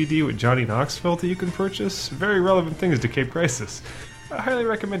Hazzard DVD with Johnny Knoxville that you can purchase. Very relevant things to Cape Crisis. I highly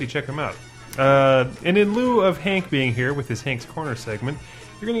recommend you check them out. And in lieu of Hank being here with his Hank's Corner segment,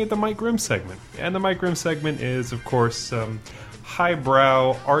 you're going to get the Mike Grimm segment. And the Mike Grimm segment is, of course,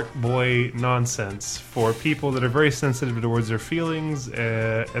 highbrow art boy nonsense for people that are very sensitive towards their feelings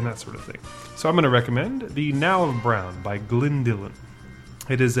and that sort of thing. So I'm going to recommend The Now of Brown by Glyn Dillon.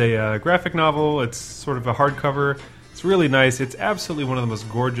 It is a graphic novel. It's sort of a hardcover. It's really nice. It's absolutely one of the most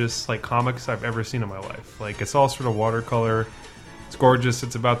gorgeous comics I've ever seen in my life. It's all sort of watercolor. It's gorgeous.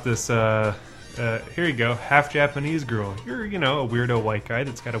 It's about this... here you go, half Japanese girl. You're, a weirdo white guy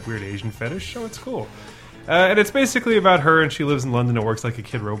that's got a weird Asian fetish, so it's cool. And it's basically about her, and she lives in London and works like a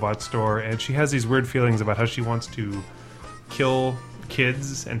kid robot store, and she has these weird feelings about how she wants to kill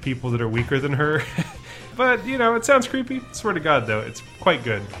kids and people that are weaker than her. But, it sounds creepy. Swear to God, though, it's quite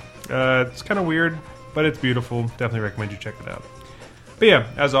good. It's kind of weird, but it's beautiful. Definitely recommend you check it out. But yeah,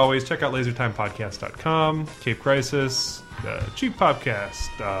 as always, check out LaserTimePodcast.com, Cape Crisis, Cheap Podcast,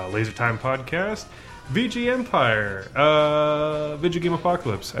 LaserTime Podcast, VG Empire, Video Game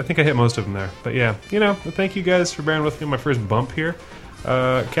Apocalypse. I think I hit most of them there. But yeah, thank you guys for bearing with me on my first bump here.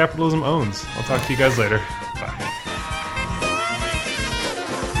 Capitalism owns. I'll talk to you guys later. Bye.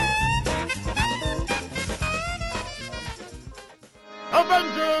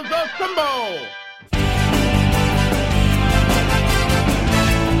 Avengers Assemble!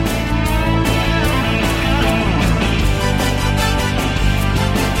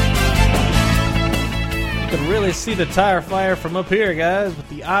 always see the tire fire from up here, guys, with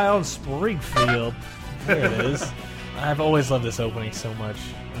the eye on Springfield. There it is. I've always loved this opening so much.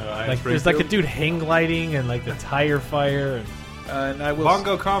 Like, there's like a dude hang gliding and like the tire fire. And I will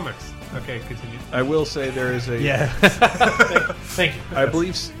Bongo Comics. Okay, continue. I will say there is a... Yeah. Thank you. I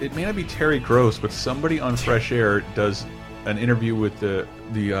believe it may not be Terry Gross, but somebody on Fresh Air does an interview with the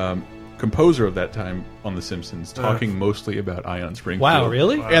composer of that time on The Simpsons, talking mostly about Ion Springfield. Wow,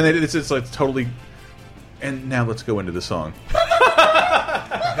 really? Wow. And it's like totally... And now let's go into the song. The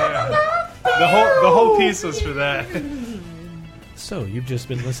whole piece was for that. So, you've just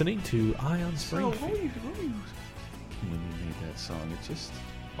been listening to Ion Springfield. So, what were you when you made that song? It's just...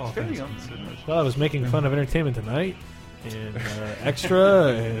 It's very well, I was making fun of Entertainment Tonight and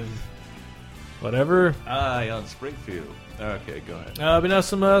Extra and whatever. Ion Springfield. Okay, go ahead. But now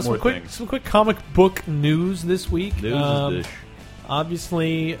some quick comic book news this week. News is dish.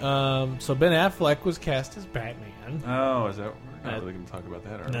 Obviously, so Ben Affleck was cast as Batman. Oh, is that... We're not really going to talk about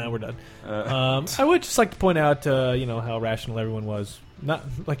that, are we? No, we're done. I would just like to point out, how rational everyone was. Not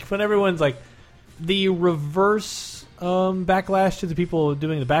like when everyone's like the reverse backlash to the people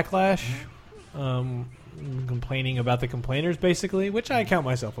doing the backlash, complaining about the complainers, basically, which I count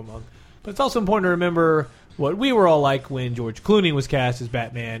myself among. But it's also important to remember what we were all like when George Clooney was cast as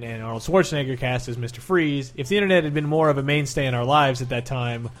Batman and Arnold Schwarzenegger cast as Mr. Freeze. If the internet had been more of a mainstay in our lives at that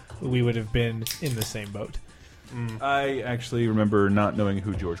time, we would have been in the same boat. I actually remember not knowing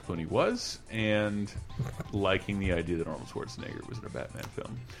who George Clooney was and liking the idea that Arnold Schwarzenegger was in a Batman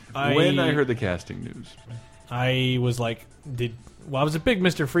film. When I heard the casting news, I was like, I was a big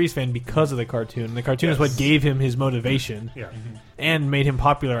Mr. Freeze fan because of the cartoon. The cartoon is what gave him his motivation and made him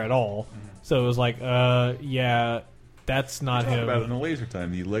popular at all. So it was like, that's not him. About it in the Laser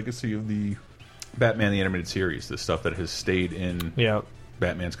Time, the legacy of the Batman the Animated Series, the stuff that has stayed in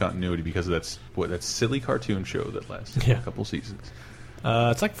Batman's continuity because of that silly cartoon show that lasted a couple seasons.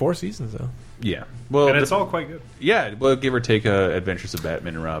 It's like 4 seasons though. Yeah, well, and it's all quite good. Yeah, well, give or take, Adventures of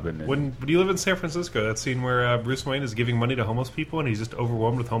Batman and Robin. And when you live in San Francisco, that scene where Bruce Wayne is giving money to homeless people and he's just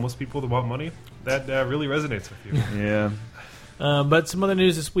overwhelmed with homeless people that want money, that really resonates with you. Yeah. But some other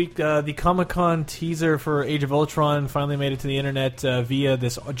news this week: the Comic-Con teaser for Age of Ultron finally made it to the internet via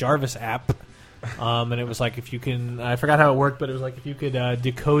this Jarvis app. And it was like, if you can, I forgot how it worked, but it was like if you could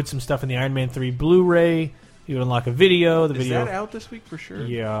decode some stuff in the Iron Man 3 Blu-ray, you would unlock a video. Is that out this week for sure?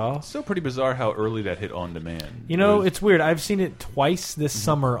 Yeah. It's still pretty bizarre how early that hit on demand. You know, it's weird. I've seen it twice this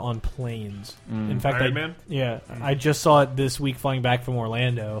summer on planes. In fact, Iron Man? Yeah. I just saw it this week flying back from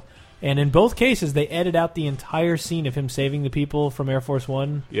Orlando. And in both cases, they edit out the entire scene of him saving the people from Air Force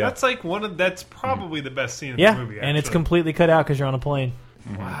One. Yeah. That's like that's probably the best scene in the movie. And it's completely cut out because you're on a plane.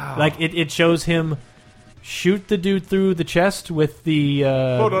 Wow. Like, it shows him shoot the dude through the chest with the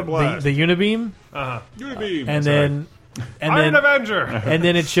unibeam. Unibeam. And then Iron Avenger. And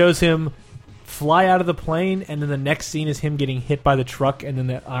then it shows him fly out of the plane, and then the next scene is him getting hit by the truck and then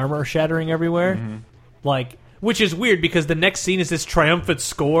the armor shattering everywhere. Like, which is weird because the next scene is this triumphant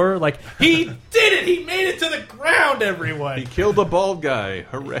score. Like, he did it! He made it to the ground, everyone! He killed the bald guy.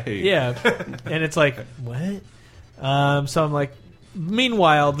 Hooray. Yeah. And it's like, what? So I'm like,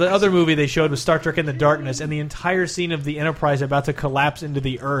 meanwhile, the other movie they showed was Star Trek in the Darkness, and the entire scene of the Enterprise about to collapse into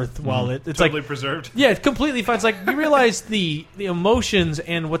the Earth while it's totally like preserved. Yeah, it's completely fine. It's like, you realize the emotions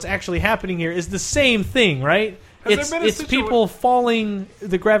and what's actually happening here is the same thing, right? It's people falling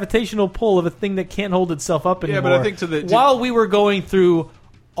the gravitational pull of a thing that can't hold itself up anymore. Yeah, but I think while we were going through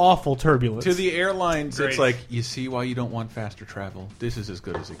awful turbulence. To the airlines, it's like, you see why you don't want faster travel? This is as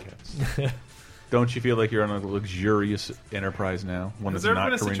good as it gets. Don't you feel like you're on a luxurious Enterprise now? Has there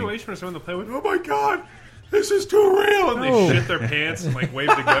been a situation where someone on the plane went, "Oh my god, this is too real," and they shit their pants and like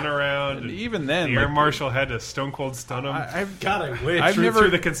waved a gun around? And even then, the air marshal had to stone cold stun them. I wish. I've never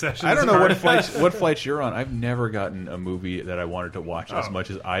through the concessions. I don't know what flights you're on. I've never gotten a movie that I wanted to watch as much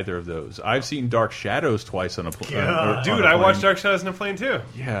as either of those. I've seen Dark Shadows twice on a plane. Dude, I watched Dark Shadows on a plane too.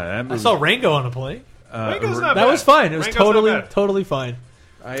 Yeah, I saw Rango on a plane. Rango's not bad. That was fine. It was Rango's totally fine.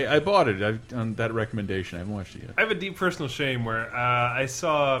 I bought it on that recommendation. I haven't watched it yet. I have a deep personal shame where I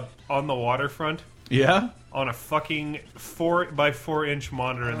saw On the Waterfront. Yeah? On a fucking 4x4 inch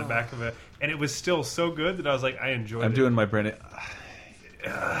monitor in the back of it, and it was still so good that I was like, I enjoyed it. I'm doing my Brandon.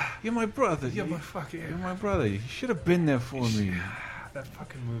 You're my brother. You're my fucking. You're my brother. You should have been there for me. That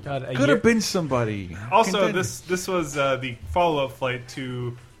fucking movie. Could have been somebody. Also, this was the follow-up flight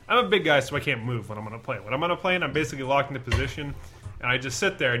to. I'm a big guy, so I can't move when I'm on a plane. When I'm on a plane, I'm basically locked into position, and I just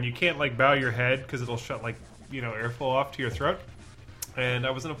sit there, and you can't like bow your head because it'll shut airflow off to your throat. And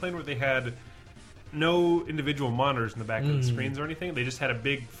I was in a plane where they had no individual monitors in the back of the screens or anything. They just had a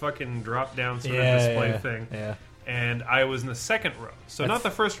big fucking drop-down sort of display thing. Yeah. And I was in the second row. So not the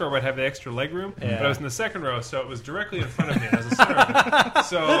first row where I'd have the extra leg room, but I was in the second row, so it was directly in front of me as a center.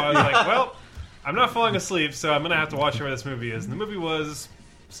 So I was like, well, I'm not falling asleep, so I'm going to have to watch where this movie is. And the movie was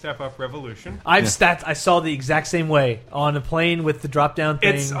Step Up Revolution. I saw the exact same way on a plane with the drop-down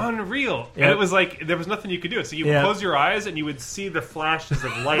thing. It's unreal. Yep. And it was like, there was nothing you could do. So you would close your eyes and you would see the flashes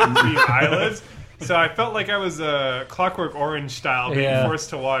of light through your eyelids. So I felt like I was Clockwork Orange style being forced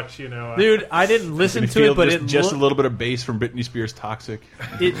to watch, Dude, I didn't listen to it, but just a little bit of bass from Britney Spears' Toxic.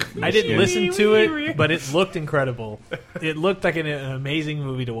 I didn't listen to it, but it looked incredible. It looked like an amazing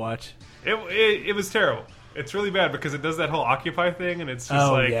movie to watch. It was terrible. It's really bad because it does that whole Occupy thing, and it's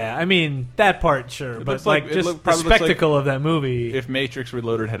just yeah. I mean, that part, sure. But just the spectacle of that movie. If Matrix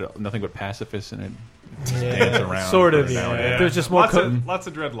Reloaded had nothing but pacifists in it. Dance around sort of, yeah. If there's just more lots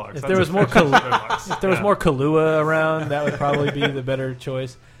of dreadlocks. If there was more Kahlua around, that would probably be the better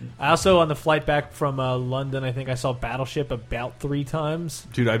choice. I also, on the flight back from London, I think I saw Battleship about 3 times.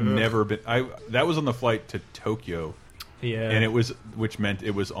 Dude, I've never been. That was on the flight to Tokyo. Yeah, and which meant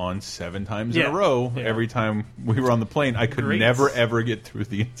it was on 7 times in a row. Yeah. Every time we were on the plane, I could never ever get through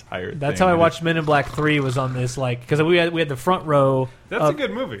the entire. That's how I watched Men in Black 3. Was on this because we had the front row. That's a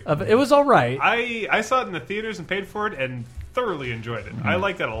good movie. It was all right. I saw it in the theaters and paid for it and thoroughly enjoyed it. I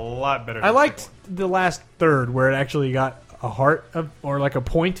liked that a lot better. I liked the last third where it actually got a heart or like a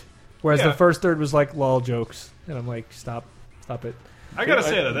point, whereas the first third was like lol jokes, and I'm like, stop it. I gotta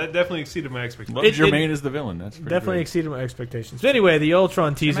say that definitely exceeded my expectations. Jermaine is the villain. That's definitely great. Exceeded my expectations. But anyway, the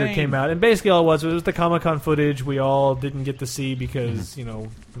Ultron teaser came out, and basically all it was the Comic-Con footage we all didn't get to see because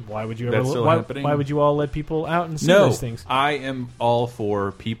why would you ever? Why would you all let people out and see those things? I am all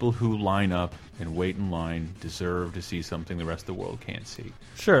for people who line up and wait in line deserve to see something the rest of the world can't see.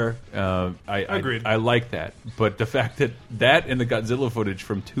 Sure, I agreed. I like that, but the fact that and the Godzilla footage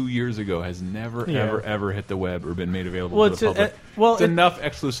from 2 years ago has never ever hit the web or been made available to the public. It's enough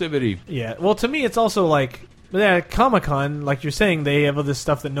exclusivity. Yeah. Well, to me, it's also like Comic-Con, like you're saying, they have all this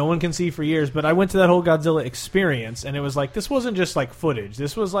stuff that no one can see for years. But I went to that whole Godzilla experience, and it was like this wasn't just like footage.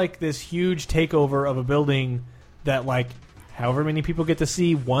 This was like this huge takeover of a building that however many people get to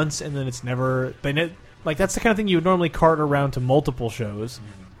see once, and then it's never that's the kind of thing you would normally cart around to multiple shows,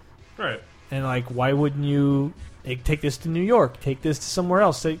 right? And why wouldn't you take this to New York, take this to somewhere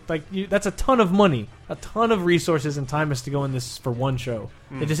else? That's a ton of money, a ton of resources and time has to go in this for one show.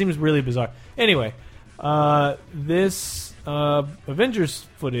 It just seems really bizarre. Anyway, this Avengers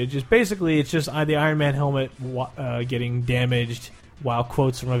footage is basically it's just the Iron Man helmet getting damaged while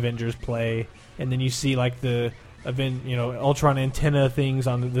quotes from Avengers play, and then you see the Ultron antenna things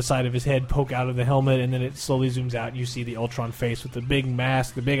on the side of his head poke out of the helmet, and then it slowly zooms out and you see the Ultron face with the big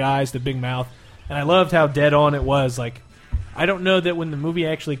mask, the big eyes, the big mouth. And I loved how dead on it was. I don't know that when the movie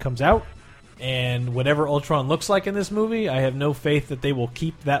actually comes out and whatever Ultron looks like in this movie, I have no faith that they will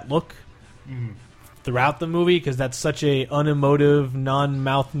keep that look throughout the movie, because that's such a unemotive,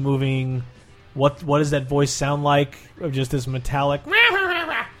 non-mouth moving, what does that voice sound like, of just this metallic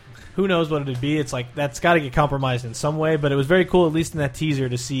who knows what it'd be. It's that's got to get compromised in some way, but it was very cool, at least in that teaser,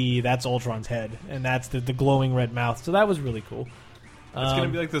 to see that's Ultron's head, and that's the glowing red mouth. So that was really cool. It's going to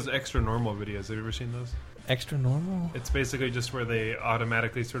be like those Extra Normal videos. Have you ever seen those? Extra Normal? It's basically just where they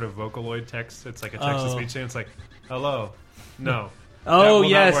automatically sort of Vocaloid text. It's like a text-to-speech thing. It's like, hello, no. Oh, that will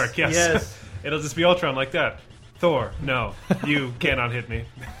yes. not work. Yes. It'll just be Ultron like that. Thor, no. You cannot hit me.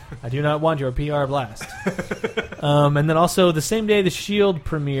 I do not want your PR blast. And then also, the same day the S.H.I.E.L.D.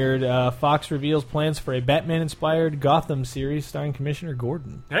 premiered, Fox reveals plans for a Batman-inspired Gotham series starring Commissioner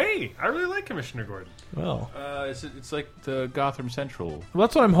Gordon. Hey, I really like Commissioner Gordon. Well, it's like the Gotham Central. Well,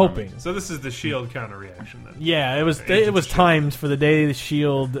 that's what I'm hoping. So this is the S.H.I.E.L.D. counter-reaction, then? Yeah, it was timed for the day the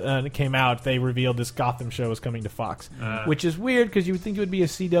S.H.I.E.L.D. Came out. They revealed this Gotham show was coming to Fox, which is weird because you would think it would be a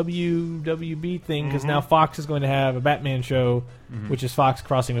CW, WB thing, because now Fox is going to have a Batman show, which is Fox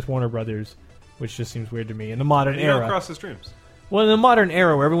crossing with Warner Brothers, which just seems weird to me in the modern era. Cross the streams. Well, in the modern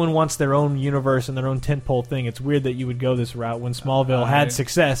era where everyone wants their own universe and their own tentpole thing, it's weird that you would go this route when Smallville had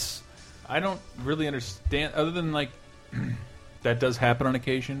success. I don't really understand, other than that does happen on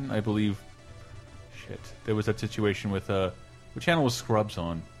occasion. I believe, there was that situation with what channel was Scrubs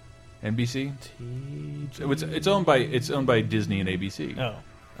on? NBC. It's owned by Disney and ABC. Oh,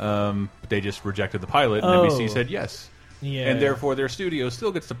 but they just rejected the pilot, and NBC said yes. Yeah, and therefore their studio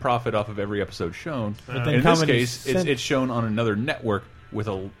still gets to profit off of every episode shown. But then in this case, it's shown on another network with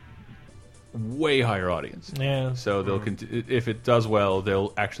a way higher audience. Yeah. So they'll if it does well,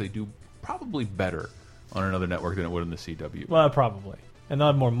 they'll actually do probably better on another network than it would in the CW. Well, probably. and they'll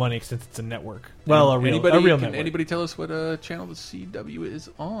have more money since it's a network. Well, a real network. Anybody tell us what channel the CW is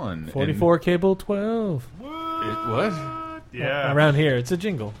on? 44 cable 12. What? Yeah. Around here, it's a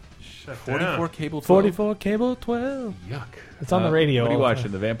jingle. 44 cable 12? 44 cable 12. Yuck. It's on the radio. What are you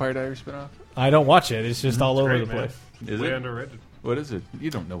watching? The Vampire Diaries spinoff? I don't watch it. It's just all over Great, the man. place. Is Way it? underrated. What is it? You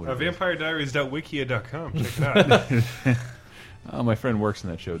don't know what it is. VampireDiaries.wikia.com. Check it out. Oh, my friend works in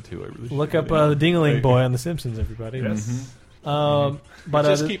that show too. I really Look should up really- the Ding-a-ling Boy on The Simpsons, everybody. Yes. But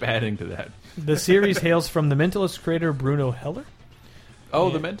Just keep adding to that. the series hails from The Mentalist creator Bruno Heller. Oh,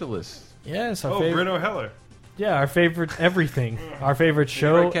 The Mentalist. Yes, our Oh, favorite. Bruno Heller. Yeah, our favorite everything. Our favorite Did you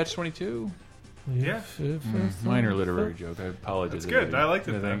write show. Catch-22? Yeah. Minor literary joke. I apologize. That's good. I liked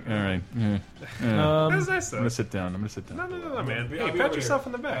it, All though. right. That's nice, I'm though. gonna sit down. No, man. Hey, pat yourself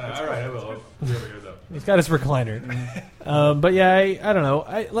on the back. That's all right, fine. I will. He's got his recliner. But yeah, I don't know.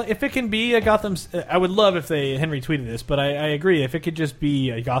 If it can be a Gotham, I would love if Henry tweeted this, but I agree. If it could just be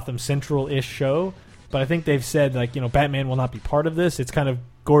a Gotham Central-ish show, but I think they've said Batman will not be part of this. It's kind of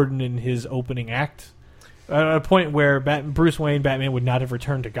Gordon in his opening act. At a point where Bruce Wayne, Batman would not have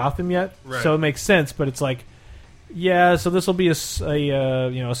returned to Gotham yet, Right. so it makes sense. But it's like, yeah, so this will be a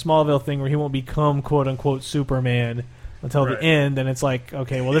Smallville thing where he won't become quote unquote Superman until Right. the end, and it's like,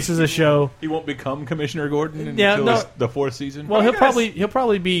 okay, well, this is a show. He won't become Commissioner Gordon Yeah, until no. the 4th season. Well, you he'll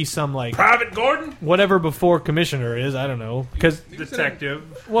probably be some Private Gordon? whatever before Commissioner is. I don't know because Detective.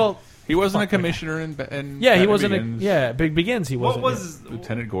 he wasn't a commissioner in yeah, he Batman wasn't. Begins. Big Begins. He What wasn't. was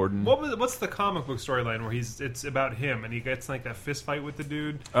Lieutenant Gordon. What's the comic book storyline where it's about him and he gets like that fist fight with the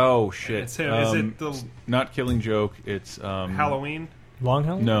dude? Oh shit! It's him. Is it the not Killing Joke? It's Halloween? Long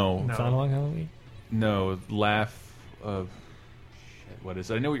Halloween. No, It's not Long Halloween. no. Laugh of shit. What is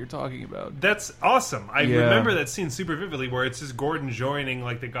it? I know what you're talking about. That's awesome. I Yeah. remember that scene super vividly where it's just Gordon joining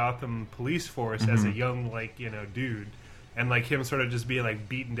like the Gotham police force as a young dude. And like him sort of just being like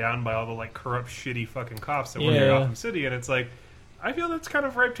beaten down by all the like corrupt, shitty fucking cops that work in Yeah. Gotham City, and it's like I feel that's kind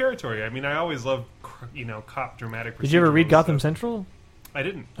of ripe territory. I mean, I always love cop dramatic. Did you ever read procedural Gotham stuff. Central? I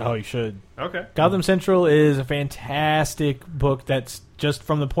didn't. Oh, you should. Okay. Gotham Central is a fantastic book that's just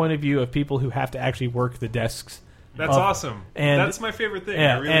from the point of view of people who have to actually work the desks. That's awesome. And that's my favorite thing.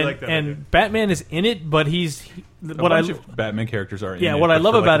 Yeah, I really like that. And idea. Batman is in it, but A bunch of Batman characters are in it. what I but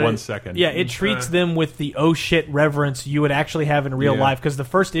love for, like, about it, 1 second. yeah, it treats them with the oh shit reverence you would actually have in real Yeah. life. Because the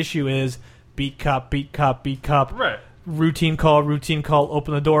first issue is beat cop, beat cop, beat cop. Right. Routine call,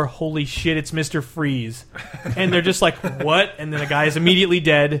 open the door. Holy shit, it's Mr. Freeze. And they're just like, what? And then the guy is immediately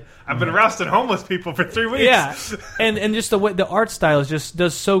dead. I've been rousting homeless people for 3 weeks. Yeah, and just the way the art style is just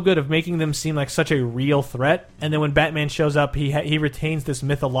does so good of making them seem like such a real threat. And then when Batman shows up, he retains this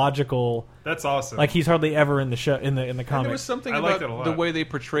mythological, That's awesome. like he's hardly ever in the show in the And there was comics. something I liked about it a lot. the way they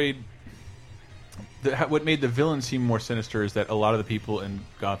portrayed. What made the villain seem more sinister is that a lot of the people in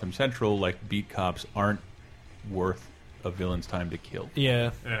Gotham Central, like beat cops, aren't worth a villain's time to kill.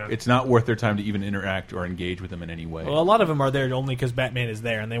 Yeah. yeah. It's not worth their time to even interact or engage with them in any way. Well, a lot of them are there only because Batman is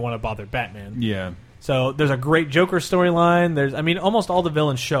there and they want to bother Batman. Yeah. So there's a great Joker storyline. Almost all the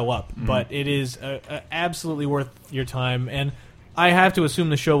villains show up, but it is absolutely worth your time. And I have to assume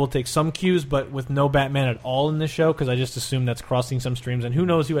the show will take some cues, but with no Batman at all in the show, because I just assume that's crossing some streams. And who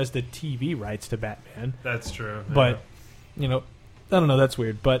knows who has the TV rights to Batman? That's true. But I don't know. That's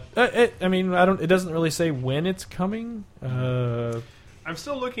weird. But It doesn't really say when it's coming. I'm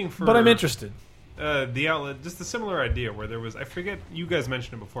still looking for. But I'm interested. The outlet, just a similar idea where there was, I forget, you guys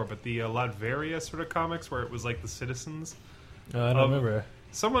mentioned it before, but the Latveria sort of comics where it was like the citizens. I don't remember.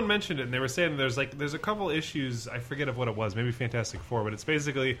 Someone mentioned it, and they were saying there's a couple issues, I forget of what it was, maybe Fantastic Four, but it's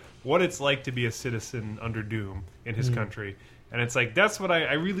basically what it's like to be a citizen under Doom in his country. And it's like, that's what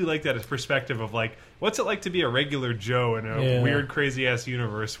I really like that as perspective of like, what's it like to be a regular Joe in a weird, crazy ass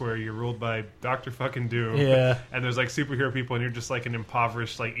universe where you're ruled by Dr. fucking Doom. Yeah. And there's like superhero people and you're just like an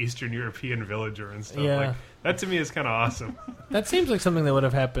impoverished like Eastern European villager and stuff. Yeah. Like that to me is kind of awesome. That seems like something that would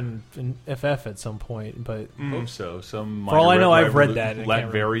have happened in FF at some point, but Hope so. Some For all I minor know, I've read that and I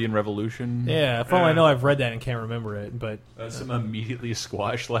can't Latvian Revolution. yeah, for all I know, I've read that and can't remember it. But Some immediately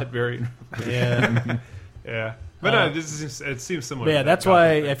squashed Latvian. yeah, Yeah. But no, it seems similar. but yeah, to that that's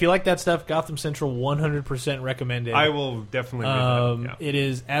why Gotham if you like that stuff, Gotham Central 100% recommended. thing. I will definitely read that. Yeah. It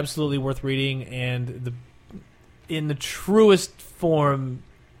is absolutely worth reading, and in the truest form,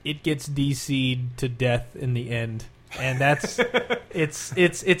 it gets DC'd to death in the end, and that's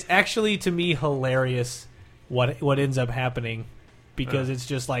it's actually to me hilarious what ends up happening because it's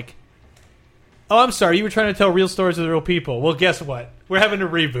just like, oh, I'm sorry, you were trying to tell real stories of the real people. Well, guess what? We're having a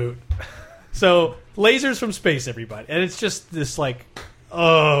reboot. So lasers from space, everybody, and it's just this like,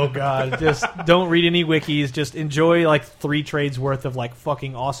 Oh god, just don't read any wikis. Just enjoy like 3 trades worth of like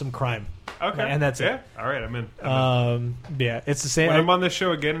fucking awesome crime. Okay, and that's it. All right, I'm in. Yeah, it's the same. When I'm on this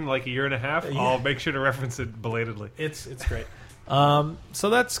show again in like a year and a half, I'll make sure to reference it belatedly. It's great. So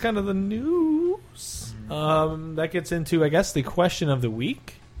that's kind of the news. That gets into, I guess, the question of the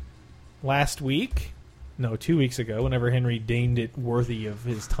week. Last week, 2 weeks ago, whenever Henry deemed it worthy of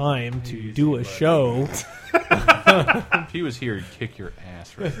his time to do a show. If he was here, he'd kick your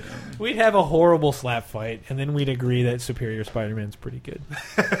ass right now. We'd have a horrible slap fight, and then we'd agree that Superior Spider-Man's pretty good.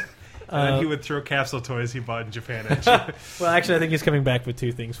 And he would throw capsule toys he bought in Japan at you. Well, actually, I think he's coming back with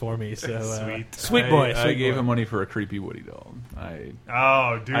 2 things for me. So sweet boy. I gave him money for a creepy Woody doll.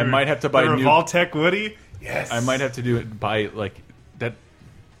 Dude! I might have to buy a new Revoltech Woody. Yes, I might have to buy like that.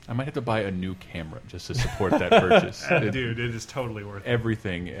 I might have to buy a new camera just to support that purchase. Dude, it is totally worth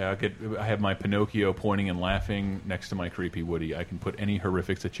everything. I have my Pinocchio pointing and laughing next to my creepy Woody. I can put any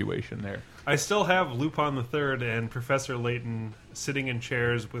horrific situation there. I still have Lupin the Third and Professor Layton sitting in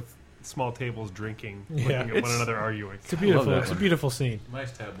chairs with small tables drinking, looking at one another arguing. It's a beautiful scene.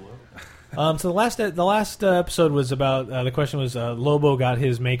 Nice tableau. So the last episode was about the question was Lobo got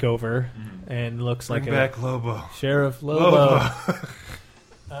his makeover and looks Bring like back Lobo. Sheriff Lobo.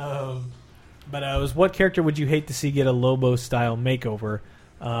 But it was what character would you hate to see get a Lobo style makeover?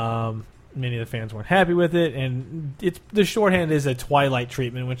 Many of the fans weren't happy with it, and the shorthand is a Twilight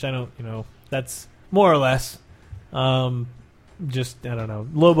treatment, which I don't, that's more or less. Just I don't know.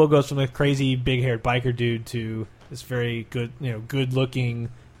 Lobo goes from a crazy big-haired biker dude to this very good, good-looking,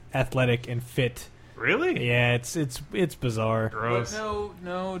 athletic and fit. Really? Yeah, it's bizarre. Gross.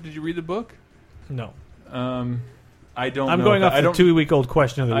 No. Did you read the book? No. I don't. I'm going off the 2-week-old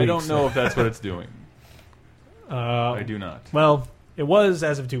question of the week. I don't know if that's what it's doing. I do not. Well, it was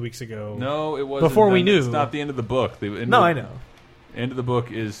as of 2 weeks ago. No, it wasn't. Before we knew. It's not the end of the book. I know. End of the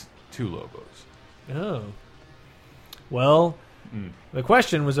book is 2 Lobos. Oh. Well, the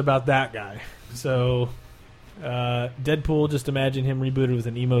question was about that guy. So, Deadpool, just imagine him rebooted with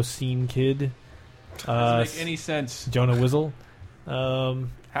an emo scene kid. Doesn't make any sense. Jonah Wizzle.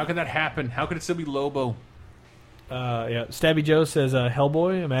 How could that happen? How could it still be Lobo? Stabby Joe says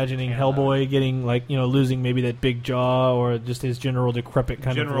Hellboy. Imagining Hellboy getting losing maybe that big jaw or just his general decrepit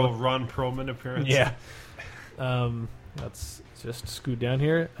kind of General Ron Perlman appearance. Yeah. Let's just scoot down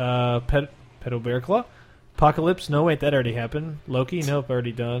here. Pedo Bear Claw. Apocalypse. No, wait, that already happened. Loki. Nope,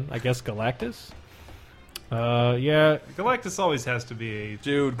 already done. I guess Galactus. Yeah. Galactus always has to be a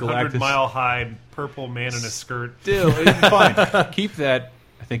Galactus 100-mile high purple man in a skirt. Still, fine. Keep that.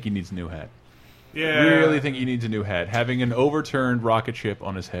 I think he needs a new hat. Yeah. Really think he needs a new hat. Having an overturned rocket ship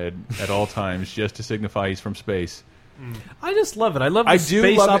on his head at all times just to signify he's from space. I just love it. I love the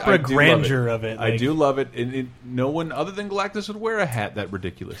space opera grandeur of it. I do love it. No one other than Galactus would wear a hat that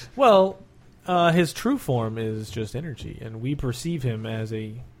ridiculous. Well, his true form is just energy, and we perceive him as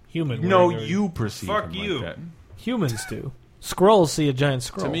a human. No, you perceive him like that. Humans do. Skrulls see a giant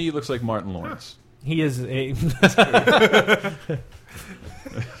Skrull. To me, he looks like Martin Lawrence. He is a...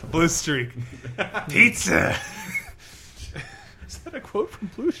 Blue Streak. Pizza! Is that a quote from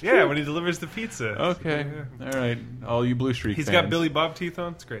Blue Streak? Yeah, when he delivers the pizza. Okay. All right. All you Blue Streak He's fans. got Billy Bob teeth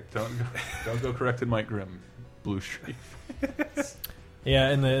on. It's great. Don't go correcting Mike Grimm. Blue Streak.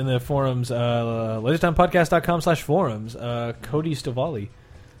 Yeah, in the forums, lasertimepodcast.com/forums, Cody Stovall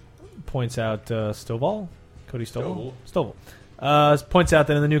points out Stovall? Cody Stovall? Stovall. Points out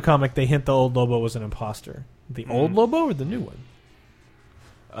that in the new comic they hint the old Lobo was an imposter. The old Lobo or the new one?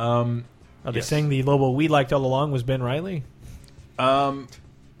 Are they saying the Lobo we liked all along was Ben Reilly?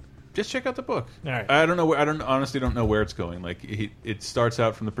 Just check out the book. All right. I honestly don't know where it's going. Like it starts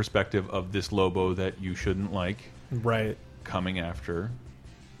out from the perspective of this Lobo that you shouldn't like. Right. Coming after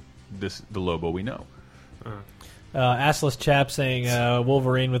the Lobo we know. Assless Chap saying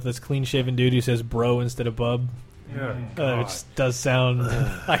Wolverine with this clean-shaven dude who says bro instead of bub. Yeah, which does sound...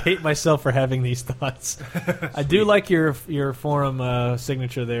 I hate myself for having these thoughts. I do like your forum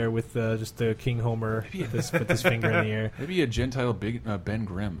signature there with just the King Homer with his finger in the air. Maybe a Gentile Ben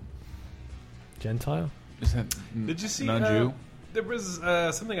Grimm. Gentile? Is that Did you see non-Jew? There was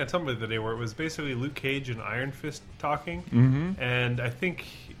something on Tumblr the day where it was basically Luke Cage and Iron Fist talking, and I think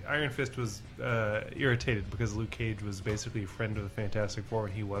Iron Fist was irritated because Luke Cage was basically a friend of the Fantastic Four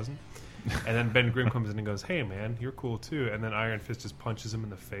and he wasn't. And then Ben Grimm comes in and goes, "Hey man, you're cool too." And then Iron Fist just punches him in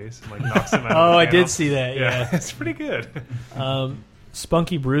the face and like knocks him out. Oh, I did see that. Yeah, it's pretty good.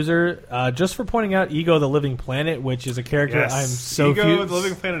 Spunky Bruiser, just for pointing out Ego the Living Planet, which is a character Ego the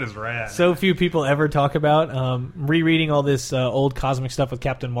Living Planet is rad. So few people ever talk about. Rereading all this old cosmic stuff with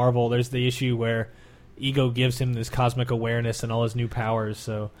Captain Marvel, there's the issue where Ego gives him this cosmic awareness and all his new powers.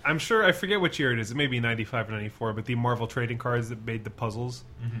 So I'm sure, I forget which year it is. It may be 95 or 94, but the Marvel trading cards that made the puzzles,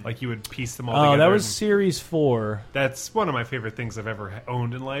 like you would piece them all together. Oh, that was Series 4. That's one of my favorite things I've ever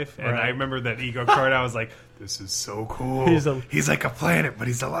owned in life. And I remember that Ego card, I was like, this is so cool. He's like a planet, but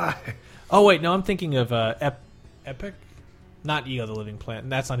he's alive. Oh, wait, no, I'm thinking of Epic? Not Ego the Living Planet.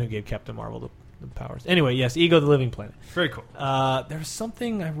 That's not who gave Captain Marvel the powers. Anyway, yes, Ego the Living Planet. Very cool. There was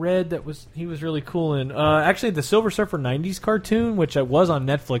something I read that he was really cool in. Actually, the Silver Surfer 90s cartoon, which was on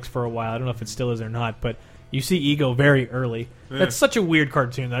Netflix for a while. I don't know if it still is or not, but you see Ego very early. Yeah. That's such a weird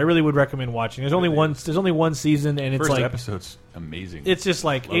cartoon that I really would recommend watching. There's only one season, and it's First like episode's amazing. It's just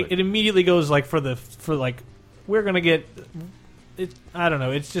like it immediately goes like we're gonna get it. I don't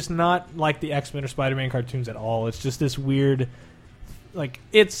know. It's just not like the X-Men or Spider-Man cartoons at all. It's just this weird. Like,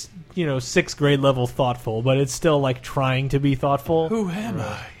 it's, 6th grade level thoughtful, but it's still, like, trying to be thoughtful. Who am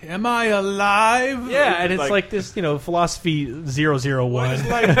I? Am I alive? Yeah, and it's like this, philosophy 001. What does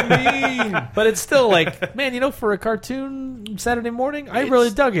life mean? But it's still like, man, for a cartoon Saturday morning, I really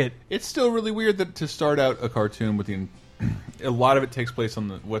dug it. It's still really weird that to start out a cartoon with a lot of it takes place on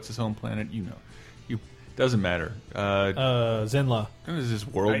the What's His Home Planet, doesn't matter. Zenla. There's this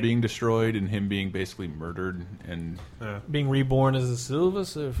world being destroyed and him being basically murdered and being reborn as a Silver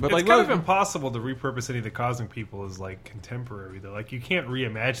Surfer. But it's kind of impossible to repurpose any of the Cosmic People as like contemporary though. Like you can't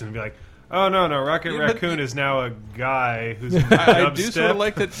reimagine and be like, oh no, Rocket Raccoon is now a guy who's I do sort of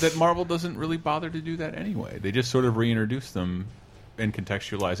like that Marvel doesn't really bother to do that anyway. They just sort of reintroduce them and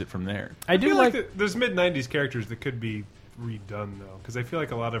contextualize it from there. I do like there's mid-90s characters that could be redone though, because I feel like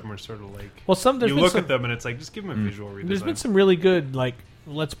a lot of them are sort of like you look at them and it's like just give them a visual redesign. There's been some really good like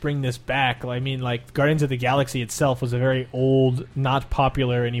let's bring this back. I mean, like Guardians of the Galaxy itself was a very old, not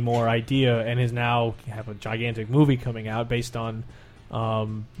popular anymore idea, and is now have a gigantic movie coming out based on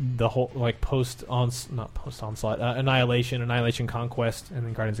the whole like Annihilation Conquest, and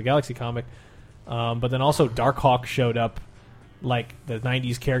then Guardians of the Galaxy comic. But then also Darkhawk showed up. Like the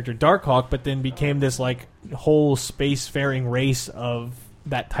 90s character Darkhawk, but then became this like whole space-faring race of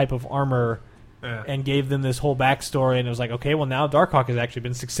that type of armor and gave them this whole backstory, and it was like, okay, well now Darkhawk has actually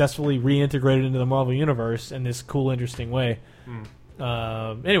been successfully reintegrated into the Marvel Universe in this cool, interesting way.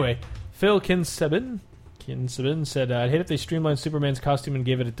 Anyway, Phil Kinsebin said, I'd hate if they streamlined Superman's costume and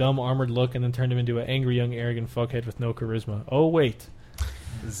gave it a dumb armored look and then turned him into an angry young arrogant fuckhead with no charisma. Oh wait.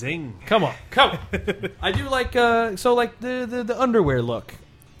 Zing. Come on. I do like the underwear look.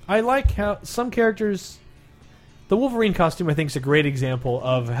 I like how some characters, the Wolverine costume I think is a great example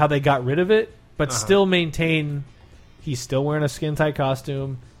of how they got rid of it but still maintain he's still wearing a skin tight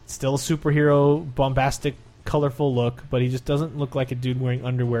costume, still a superhero bombastic colorful look, but he just doesn't look like a dude wearing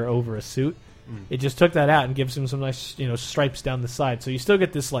underwear over a suit. It just took that out and gives him some nice stripes down the side, so you still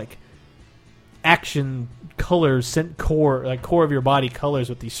get this like action colors, core of your body colors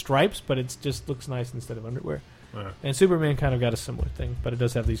with these stripes, but it just looks nice instead of underwear. And Superman kind of got a similar thing, but it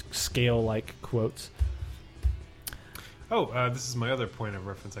does have these scale-like quotes. This is my other point of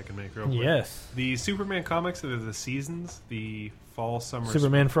reference I can make real quick. Yes. The Superman comics, they're the seasons, the fall, summer,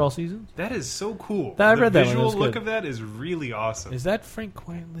 Superman for all seasons? That is so cool. I read that one. The visual look of that is really awesome. Is that Frank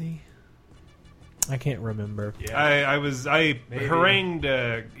Quitely? I can't remember. Yeah. I harangued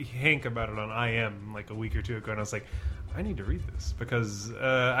Hank about it on IM like a week or two ago, and I was like, I need to read this because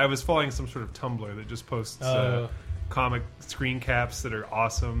I was following some sort of Tumblr that just posts comic screen caps that are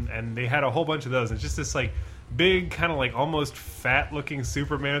awesome, and they had a whole bunch of those. And it's just this like big kind of like almost fat looking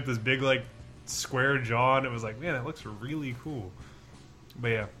Superman with this big like square jaw, and it was like, man, that looks really cool. But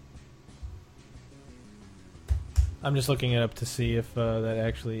yeah, I'm just looking it up to see if that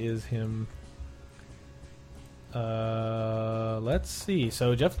actually is him. Let's see.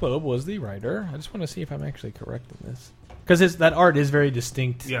 So Jeff Loeb was the writer. I just want to see if I'm actually correct in this, because that art is very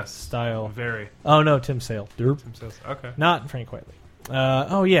distinct. Style. Very. Oh no, Tim Sale. Tim Sale. Okay. Not Frank Quitely.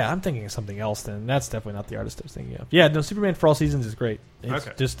 Oh yeah, I'm thinking of something else. Then that's definitely not the artist I was thinking of. Yeah, no, Superman for All Seasons is great. It's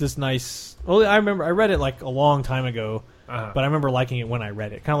just this nice. Well, I remember I read it like a long time ago, but I remember liking it when I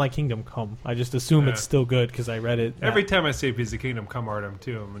read it. Kind of like Kingdom Come. I just assume it's still good because I read it. Every time I see a piece of Kingdom Come art, I'm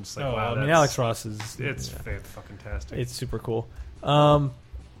just like, wow. I mean, Alex Ross is. It's fantastic. It's super cool.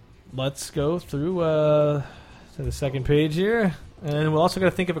 Let's go through to the second page here, and we'll also got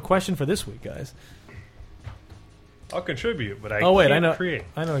to think of a question for this week, guys. I'll contribute, but I can't create.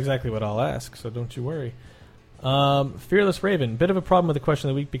 I know exactly what I'll ask, so don't you worry. Fearless Raven, bit of a problem with the question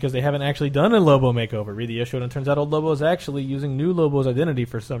of the week because they haven't actually done a Lobo makeover. Read the issue, and it turns out old Lobo is actually using new Lobo's identity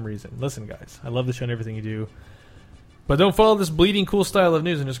for some reason. Listen, guys, I love the show and everything you do, but don't follow this bleeding cool style of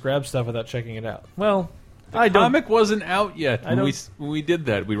news and just grab stuff without checking it out. Well, The comic wasn't out yet when we did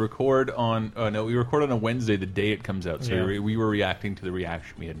that. We record on we record on a Wednesday, the day it comes out. So we were reacting to the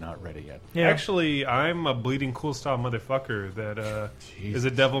reaction we had not read it yet. Yeah. Actually, I'm a bleeding cool style motherfucker that is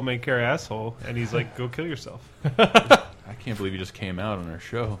a devil may care asshole, and he's like, "Go kill yourself." I can't believe you just came out on our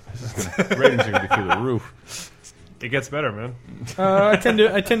show. Ratings are going to be through the roof. It gets better, man. I tend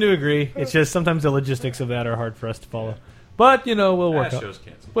to agree. It's just sometimes the logistics of that are hard for us to follow. But we'll work on it.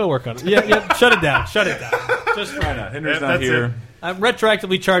 We'll work on it. Yeah. Shut it down. Shut it down. Just try not. Henry's not here. I'm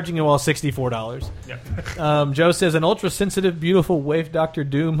retroactively charging you all $64. Yeah. Joe says an ultra-sensitive, beautiful waif Dr.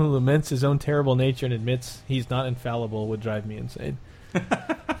 Doom who laments his own terrible nature and admits he's not infallible would drive me insane.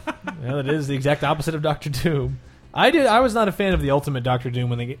 That is the exact opposite of Dr. Doom. I was not a fan of the Ultimate Doctor Doom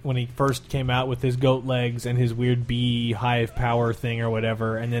when he first came out with his goat legs and his weird bee hive power thing or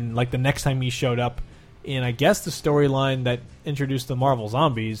whatever. And then the next time he showed up in, I guess, the storyline that introduced the Marvel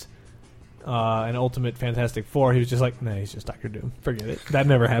Zombies, and Ultimate Fantastic Four, he was just like, nah, he's just Dr. Doom. Forget it. That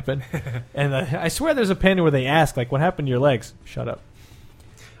never happened. And I swear there's a panel where they ask, what happened to your legs? Shut up.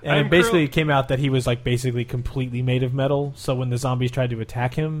 And it basically came out that he was basically completely made of metal. So when the zombies tried to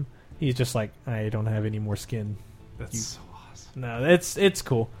attack him, he's just like, I don't have any more skin. That's so awesome. No, it's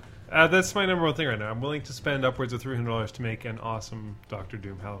cool. That's my number one thing right now. I'm willing to spend upwards of $300 to make an awesome Doctor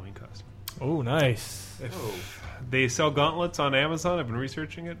Doom Halloween costume. Oh, nice. They sell gauntlets on Amazon. I've been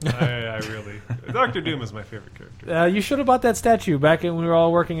researching it. I really... Dr. Doom is my favorite character. You should have bought that statue back when we were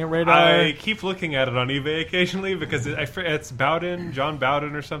all working at Radar. I keep looking at it on eBay occasionally because it's Bowden, John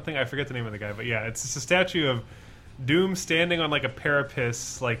Bowden or something. I forget the name of the guy. But yeah, it's just a statue of Doom standing on a parapet,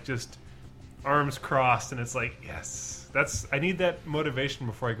 just... arms crossed, and it's yes, I need that motivation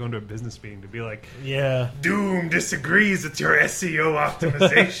before I go into a business meeting to be like, yeah, Doom disagrees with your SEO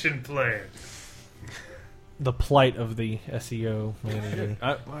optimization plan. The plight of the SEO manager.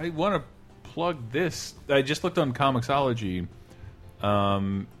 I want to plug this. I just looked on Comixology,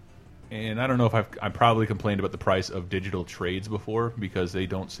 and I don't know if I probably complained about the price of digital trades before because they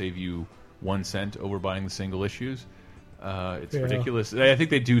don't save you 1 cent over buying the single issues. It's ridiculous. I think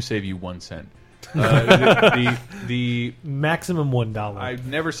they do save you 1 cent. The maximum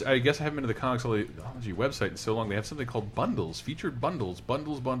 $1. I guess I haven't been to the Comixology website in so long. They have something called bundles, featured bundles.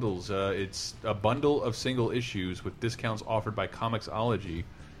 It's a bundle of single issues with discounts offered by Comixology.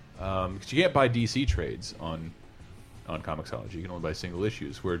 Because you can't buy DC trades on Comixology. You can only buy single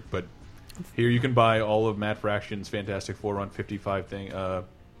issues. But here you can buy all of Matt Fraction's Fantastic Four Run 55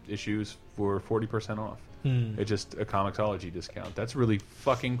 issues for 40% off. It's just a Comixology discount. That's really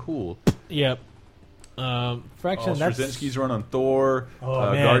fucking cool. Yep. Fraction. Straczynski's run on Thor.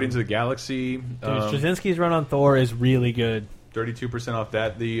 Guardians of the Galaxy. Straczynski's run on Thor is really good. 32% off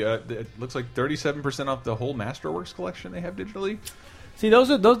that. It looks like 37% off the whole Masterworks collection they have digitally. See,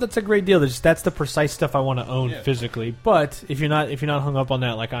 that's a great deal. That's the precise stuff I want to own physically. But if you're not hung up on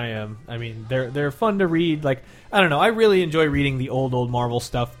that like I am, I mean, they're fun to read. I don't know. I really enjoy reading the old Marvel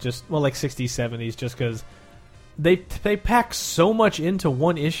stuff. 60s, 70s, just because they pack so much into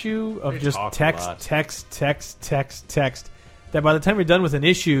one issue of just text that by the time you're done with an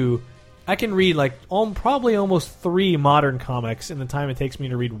issue, I can read probably almost 3 modern comics in the time it takes me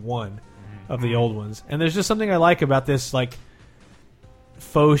to read one of the old ones. And there's just something I like about this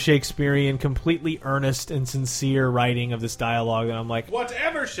faux Shakespearean, completely earnest and sincere writing of this dialogue that I'm like,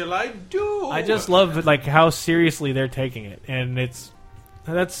 whatever shall I do? I just love how seriously they're taking it, and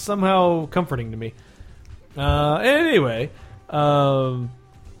that's somehow comforting to me. Anyway,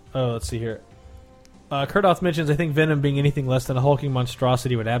 let's see here. Kurdoth mentions, I think Venom being anything less than a hulking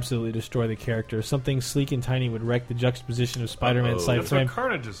monstrosity would absolutely destroy the character. Something sleek and tiny would wreck the juxtaposition of Spider-Man's side frame. That's what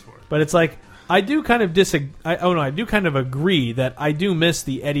Carnage is for. But it's I do kind of I do kind of agree that I do miss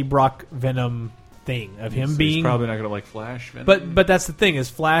the Eddie Brock Venom thing of him being. He's probably not going to like Flash Venom. But that's the thing is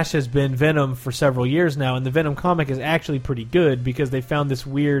Flash has been Venom for several years now, and the Venom comic is actually pretty good because they found this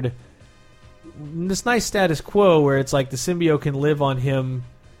nice status quo where it's the symbiote can live on him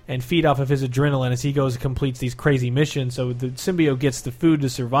and feed off of his adrenaline as he goes and completes these crazy missions. So the symbiote gets the food to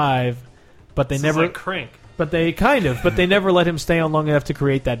survive, but they never Crank. But they never let him stay on long enough to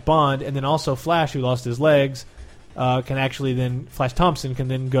create that bond. And then also Flash, who lost his legs, can actually then Flash Thompson can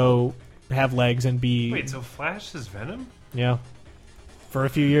then go have legs and be. Wait, so Flash is Venom? Yeah, for a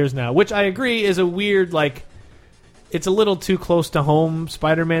few years now, which I agree is a weird it's a little too close to home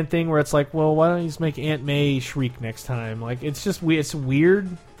Spider-Man thing where it's well, why don't you just make Aunt May shriek next time? It's just it's weird,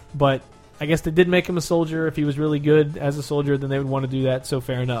 but I guess they did make him a soldier. If he was really good as a soldier, then they would want to do that. So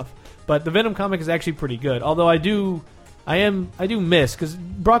fair enough. But the Venom comic is actually pretty good. Although I do miss because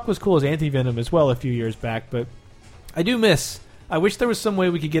Brock was cool as Anti-Venom as well a few years back, but I do miss I wish there was some way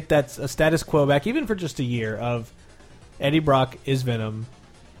we could get that a status quo back, even for just a year, of Eddie Brock is Venom,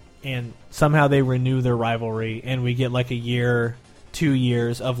 and somehow they renew their rivalry, and we get like a year, 2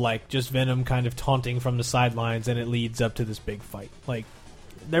 years of like just Venom kind of taunting from the sidelines, and it leads up to this big fight. Like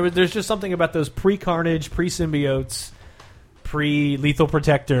there's just something about those pre-Carnage, pre-symbiotes, pre-Lethal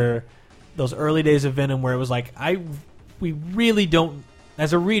Protector, those early days of Venom where it was like we really don't.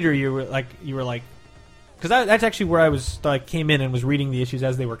 As a reader, you were like, because that's actually where I was came in and was reading the issues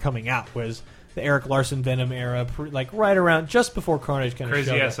as they were coming out. Was the Eric Larson Venom era, like right around just before Carnage kind of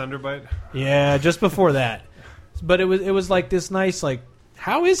crazy showed ass up. underbite. Yeah, just before that. But it was like this nice like,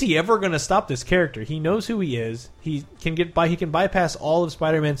 how is he ever going to stop this character? He knows who he is. He can bypass all of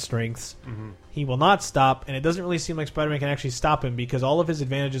Spider-Man's strengths. Mm-hmm. He will not stop, and it doesn't really seem like Spider-Man can actually stop him because all of his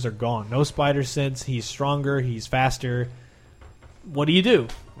advantages are gone. No spider sense. He's stronger. He's faster. What do you do?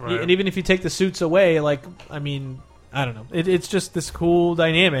 Right. And even if you take the suits away, like, I mean, I don't know. It's just this cool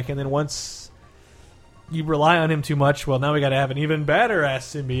dynamic, and then once you rely on him too much, well, now we got to have an even badder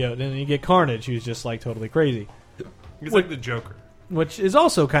ass symbiote, and then you get Carnage, who's just like totally crazy. He's like the Joker. Which is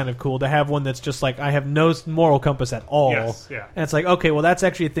also kind of cool to have one that's just like, I have no moral compass at all. Yes, yeah. And it's like, okay, well, that's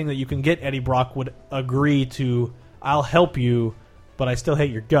actually a thing that you can get. Eddie Brock would agree to, I'll help you, but I still hate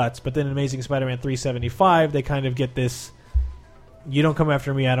your guts. But then in Amazing Spider-Man 375, they kind of get this, you don't come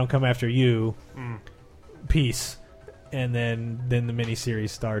after me, I don't come after you. Peace. And then the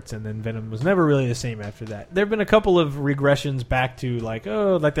miniseries starts, and then Venom was never really the same after that. There have been a couple of regressions back to like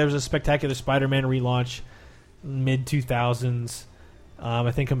there was a Spectacular Spider-Man relaunch mid-2000s.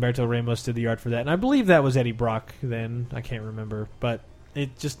 I think Humberto Ramos did the art for that, and I believe that was Eddie Brock then. I can't remember, but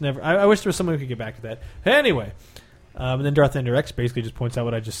it just never... I wish there was someone who could get back to that. Anyway, and then Darth Ender X basically just points out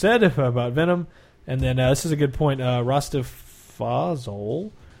what I just said about Venom, and then this is a good point. Rastafazol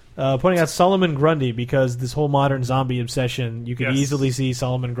pointing out Solomon Grundy, because this whole modern zombie obsession, you could easily see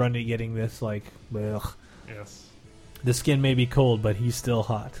Solomon Grundy getting this, like, ugh. Yes. The skin may be cold, but he's still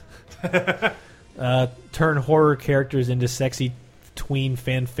hot. Turn horror characters into sexy tween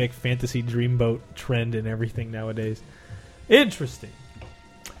fanfic fantasy dreamboat trend and everything nowadays. Interesting.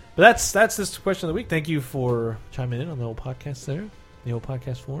 But that's this question of the week. Thank you for chiming in on the old podcast there, the old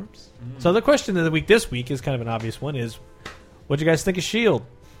podcast forums. So the question of the week this week is kind of an obvious one: is what you guys think of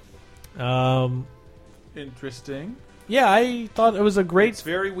S.H.I.E.L.D.? Interesting. Yeah, I thought it was a great. It's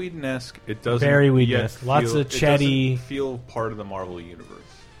very Whedon-esque. It doesn't very Whedon-esque. Lots of chatty. It doesn't feel part of the Marvel universe.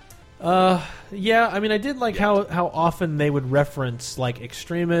 Yeah, I mean, I did like how often they would reference like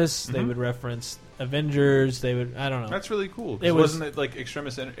Extremis, they would reference Avengers, they would, I don't know. That's really cool. Wasn't it like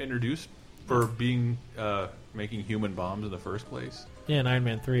Extremis introduced for being making human bombs in the first place? Yeah, in Iron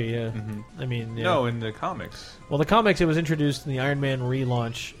Man 3, yeah. I mean, yeah. No, in the comics. Well, the comics, it was introduced in the Iron Man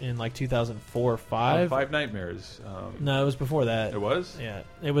relaunch in like 2004 or 5. Five Nightmares. No, it was before that. It was? Yeah.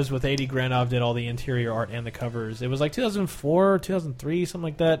 It was with A.D. Granov did all the interior art and the covers. It was like 2004 or 2003, something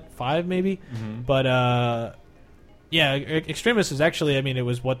like that. 5 maybe. But, yeah, Extremis is actually, I mean, it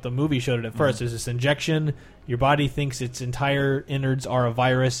was what the movie showed it at first. There's this injection. Your body thinks its entire innards are a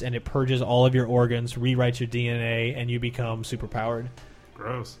virus, and it purges all of your organs, rewrites your DNA, and you become superpowered.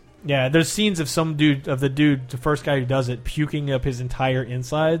 Gross. Yeah, there's scenes of the first guy who does it, puking up his entire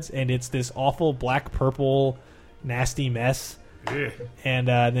insides, and it's this awful black-purple, nasty mess. Yeah. And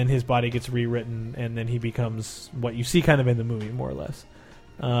then his body gets rewritten, and then he becomes what you see kind of in the movie, more or less.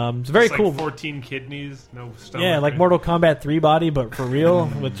 It's very like cool. 14 kidneys, no stomach. Yeah, like Mortal Kombat 3 body, but for real,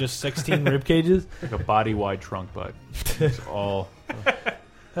 with just 16 rib cages. Like a body-wide trunk butt. It's all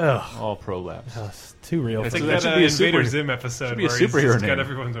prolapse. It's too real. It's for like me. that Invader Zim episode where he's got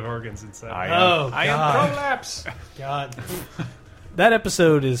everyone's organs inside. I am prolapse. God. That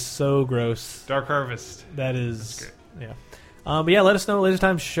episode is so gross. Dark Harvest. That is... Yeah. But yeah, let us know. Laser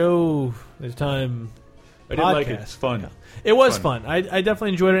Time show. Laser Time I did like it. It's fun. Yeah. It was fun. I definitely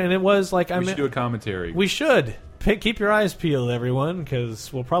enjoyed it, and it was like... We should do a commentary. We should. Keep your eyes peeled, everyone,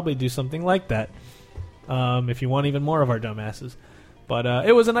 because we'll probably do something like that if you want even more of our dumbasses. But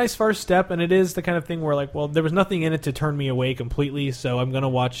it was a nice first step, and it is the kind of thing where, like, well, there was nothing in it to turn me away completely, so I'm going to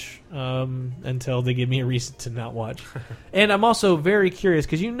watch until they give me a reason to not watch. And I'm also very curious,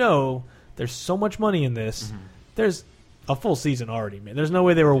 because there's so much money in this. There's a full season already made. There's no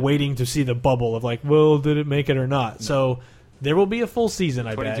way they were waiting to see the bubble of, like, well, did it make it or not? No. So there will be a full season,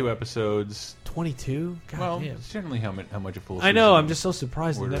 I bet. 22 episodes. 22? God damn. It's generally how much a full season. I know, I'm just so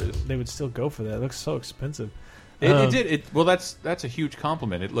surprised that they would still go for that. It looks so expensive. It did. Well, that's a huge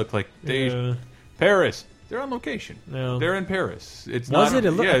compliment. It looked like Paris. They're on location. No. They're in Paris. I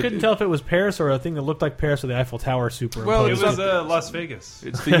couldn't tell if it was Paris or a thing that looked like Paris or the Eiffel Tower superimposed. Well, it was Las Vegas.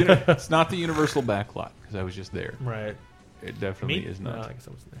 It's not the Universal backlot, because I was just there. Right. It definitely Me? is not. No, I guess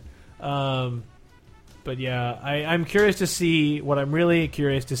I wasn't there. But yeah, I'm curious to see. What I'm really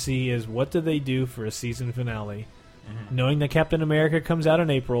curious to see is what do they do for a season finale, knowing that Captain America comes out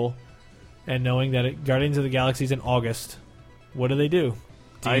in April, and knowing that Guardians of the Galaxy is in August. What do they do?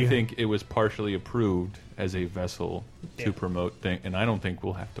 I think it was partially approved as a vessel to promote thing, and I don't think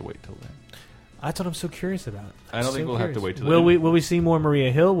we'll have to wait till then. That's what I'm so curious about. I don't think we'll have to wait till then. then. Will we see more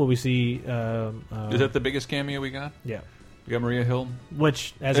Maria Hill? Will we see? Is that the biggest cameo we got? Yeah. We got Maria Hill.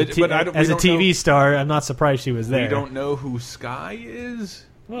 Which, as a we don't TV know, star, I'm not surprised she was there. We don't know who Skye is?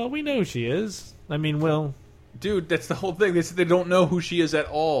 Well, we know who she is. I mean, dude, that's the whole thing. They don't know who she is at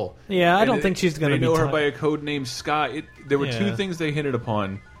all. Yeah, I don't think she's going to be... They know her by a code name Skye. There were two things they hinted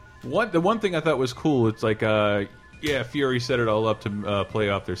upon. The one thing I thought was cool, it's like, Fury set it all up to play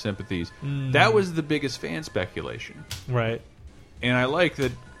off their sympathies. That was the biggest fan speculation. Right. And I like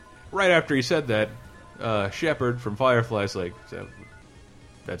that right after he said that, Shepard from Firefly's like,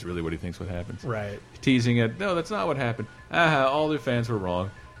 that's really what he thinks would happen. Right. Teasing it. No, that's not what happened. All their fans were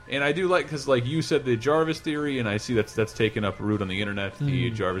wrong. And I do like, because like you said, the Jarvis theory, and I see that's taken up root on the internet, the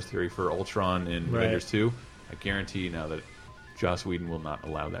Jarvis theory for Ultron and Avengers 2. I guarantee now that Joss Whedon will not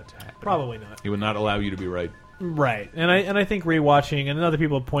allow that to happen. Probably not. He will not allow you to be right. Right. And I think rewatching, and other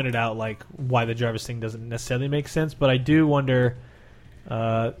people have pointed out like why the Jarvis thing doesn't necessarily make sense, but I do wonder...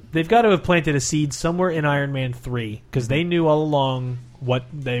 they've got to have planted a seed somewhere in Iron Man 3 because they knew all along what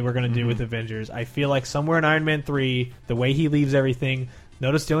they were going to do with Avengers. I feel like somewhere in Iron Man 3, the way he leaves everything,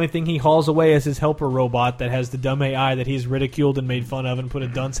 notice the only thing he hauls away is his helper robot that has the dumb AI that he's ridiculed and made fun of and put a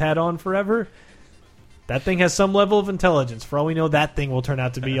dunce hat on forever. That thing has some level of intelligence. For all we know, that thing will turn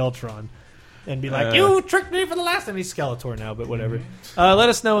out to be Ultron. And be like, you tricked me for the last time. He's Skeletor now, but whatever. Let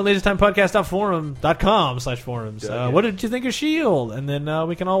us know at lasertimepodcast.forum.com/forums. What did you think of S.H.I.E.L.D.? And then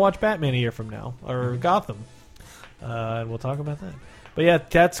we can all watch Batman a year from now. Or Gotham. And we'll talk about that. But yeah,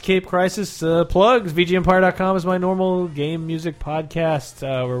 that's Cape Crisis. Plugs. VGEmpire.com is my normal game music podcast.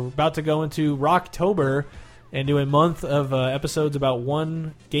 We're about to go into Rocktober and do a month of episodes about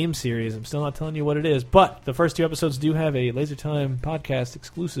one game series. I'm still not telling you what it is. But the first two episodes do have a Laser Time podcast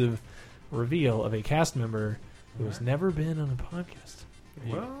exclusive reveal of a cast member who has never been on a podcast.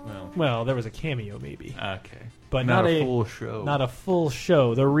 Well, there was a cameo, maybe. Okay, but not a full show. Not a full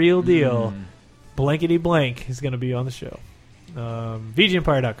show. The real deal, blankety blank, is going to be on the show.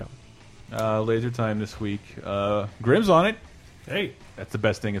 VGEmpire.com. Laser Time this week. Grimm's on it. Hey, that's the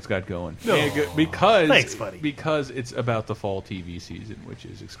best thing it's got going. No. Because thanks, buddy. Because it's about the fall TV season, which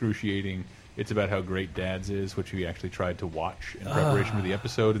is excruciating. It's about how great Dads is, which we actually tried to watch in preparation for the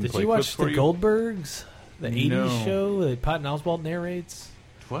episode. And did play you watch clips the for Goldbergs? The 80s show that Patton Oswalt narrates?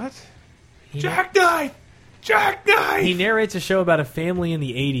 What? Jackknife! He narrates a show about a family in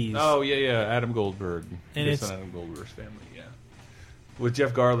the 80s. Oh, yeah. Adam Goldberg. And it's on Adam Goldberg's family, yeah. With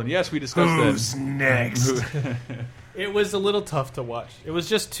Jeff Garlin. Yes, we discussed that. Who's next? It was a little tough to watch. It was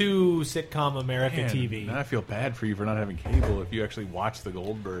just too sitcom American TV. Now I feel bad for you for not having cable if you actually watched the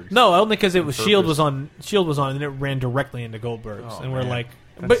Goldbergs. No, only because it was S.H.I.E.L.D. was on, and it ran directly into Goldbergs. And we're like...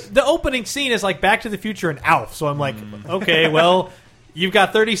 That's... But the opening scene is like Back to the Future and Alf, so I'm like, okay, well, you've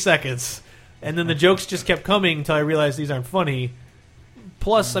got 30 seconds. And then the jokes just kept coming until I realized these aren't funny.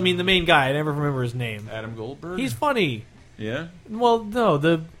 Plus, I mean, the main guy, I never remember his name. Adam Goldberg? He's funny. Yeah? Well, no,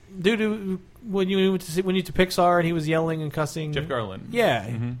 the dude who... When you went to Pixar and he was yelling and cussing, Jeff Garlin. Yeah,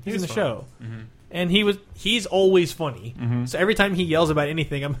 he's in the show, and he's always funny. So every time he yells about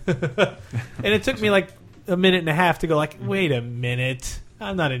anything, I'm and it took me like a minute and a half to go like, wait a minute,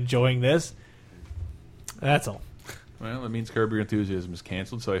 I'm not enjoying this. That's all. Well, it means Curb Your Enthusiasm is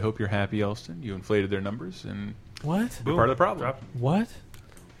canceled, so I hope you're happy, Elston. You inflated their numbers, and what? You're part of the problem. What?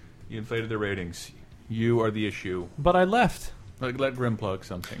 You inflated their ratings. You are the issue. But I left. Let Grim plug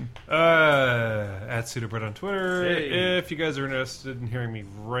something. At Pseudobread on Twitter. Hey. If you guys are interested in hearing me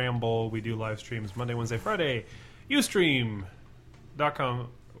ramble, we do live streams Monday, Wednesday, Friday. Ustream.com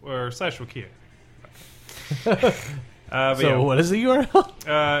or /Wikia. So what is the URL?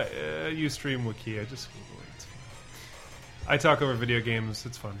 Ustream Wikia. Just Google it. I talk over video games.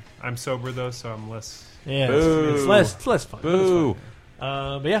 It's fun. I'm sober though, so I'm less. Yeah, it's less fun. Boo.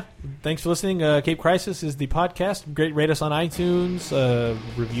 But yeah, thanks for listening. Cape Crisis is the podcast. Great, rate us on iTunes,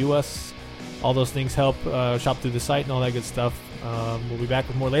 review us. All those things help. Shop through the site and all that good stuff. We'll be back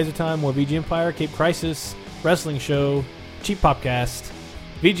with more Laser Time, more VG Empire, Cape Crisis, Wrestling Show, Cheap Popcast,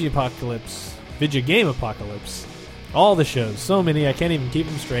 VG Apocalypse, Video Game Apocalypse. All the shows. So many, I can't even keep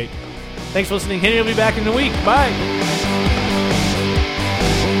them straight. Thanks for listening. Henry will be back in a week. Bye.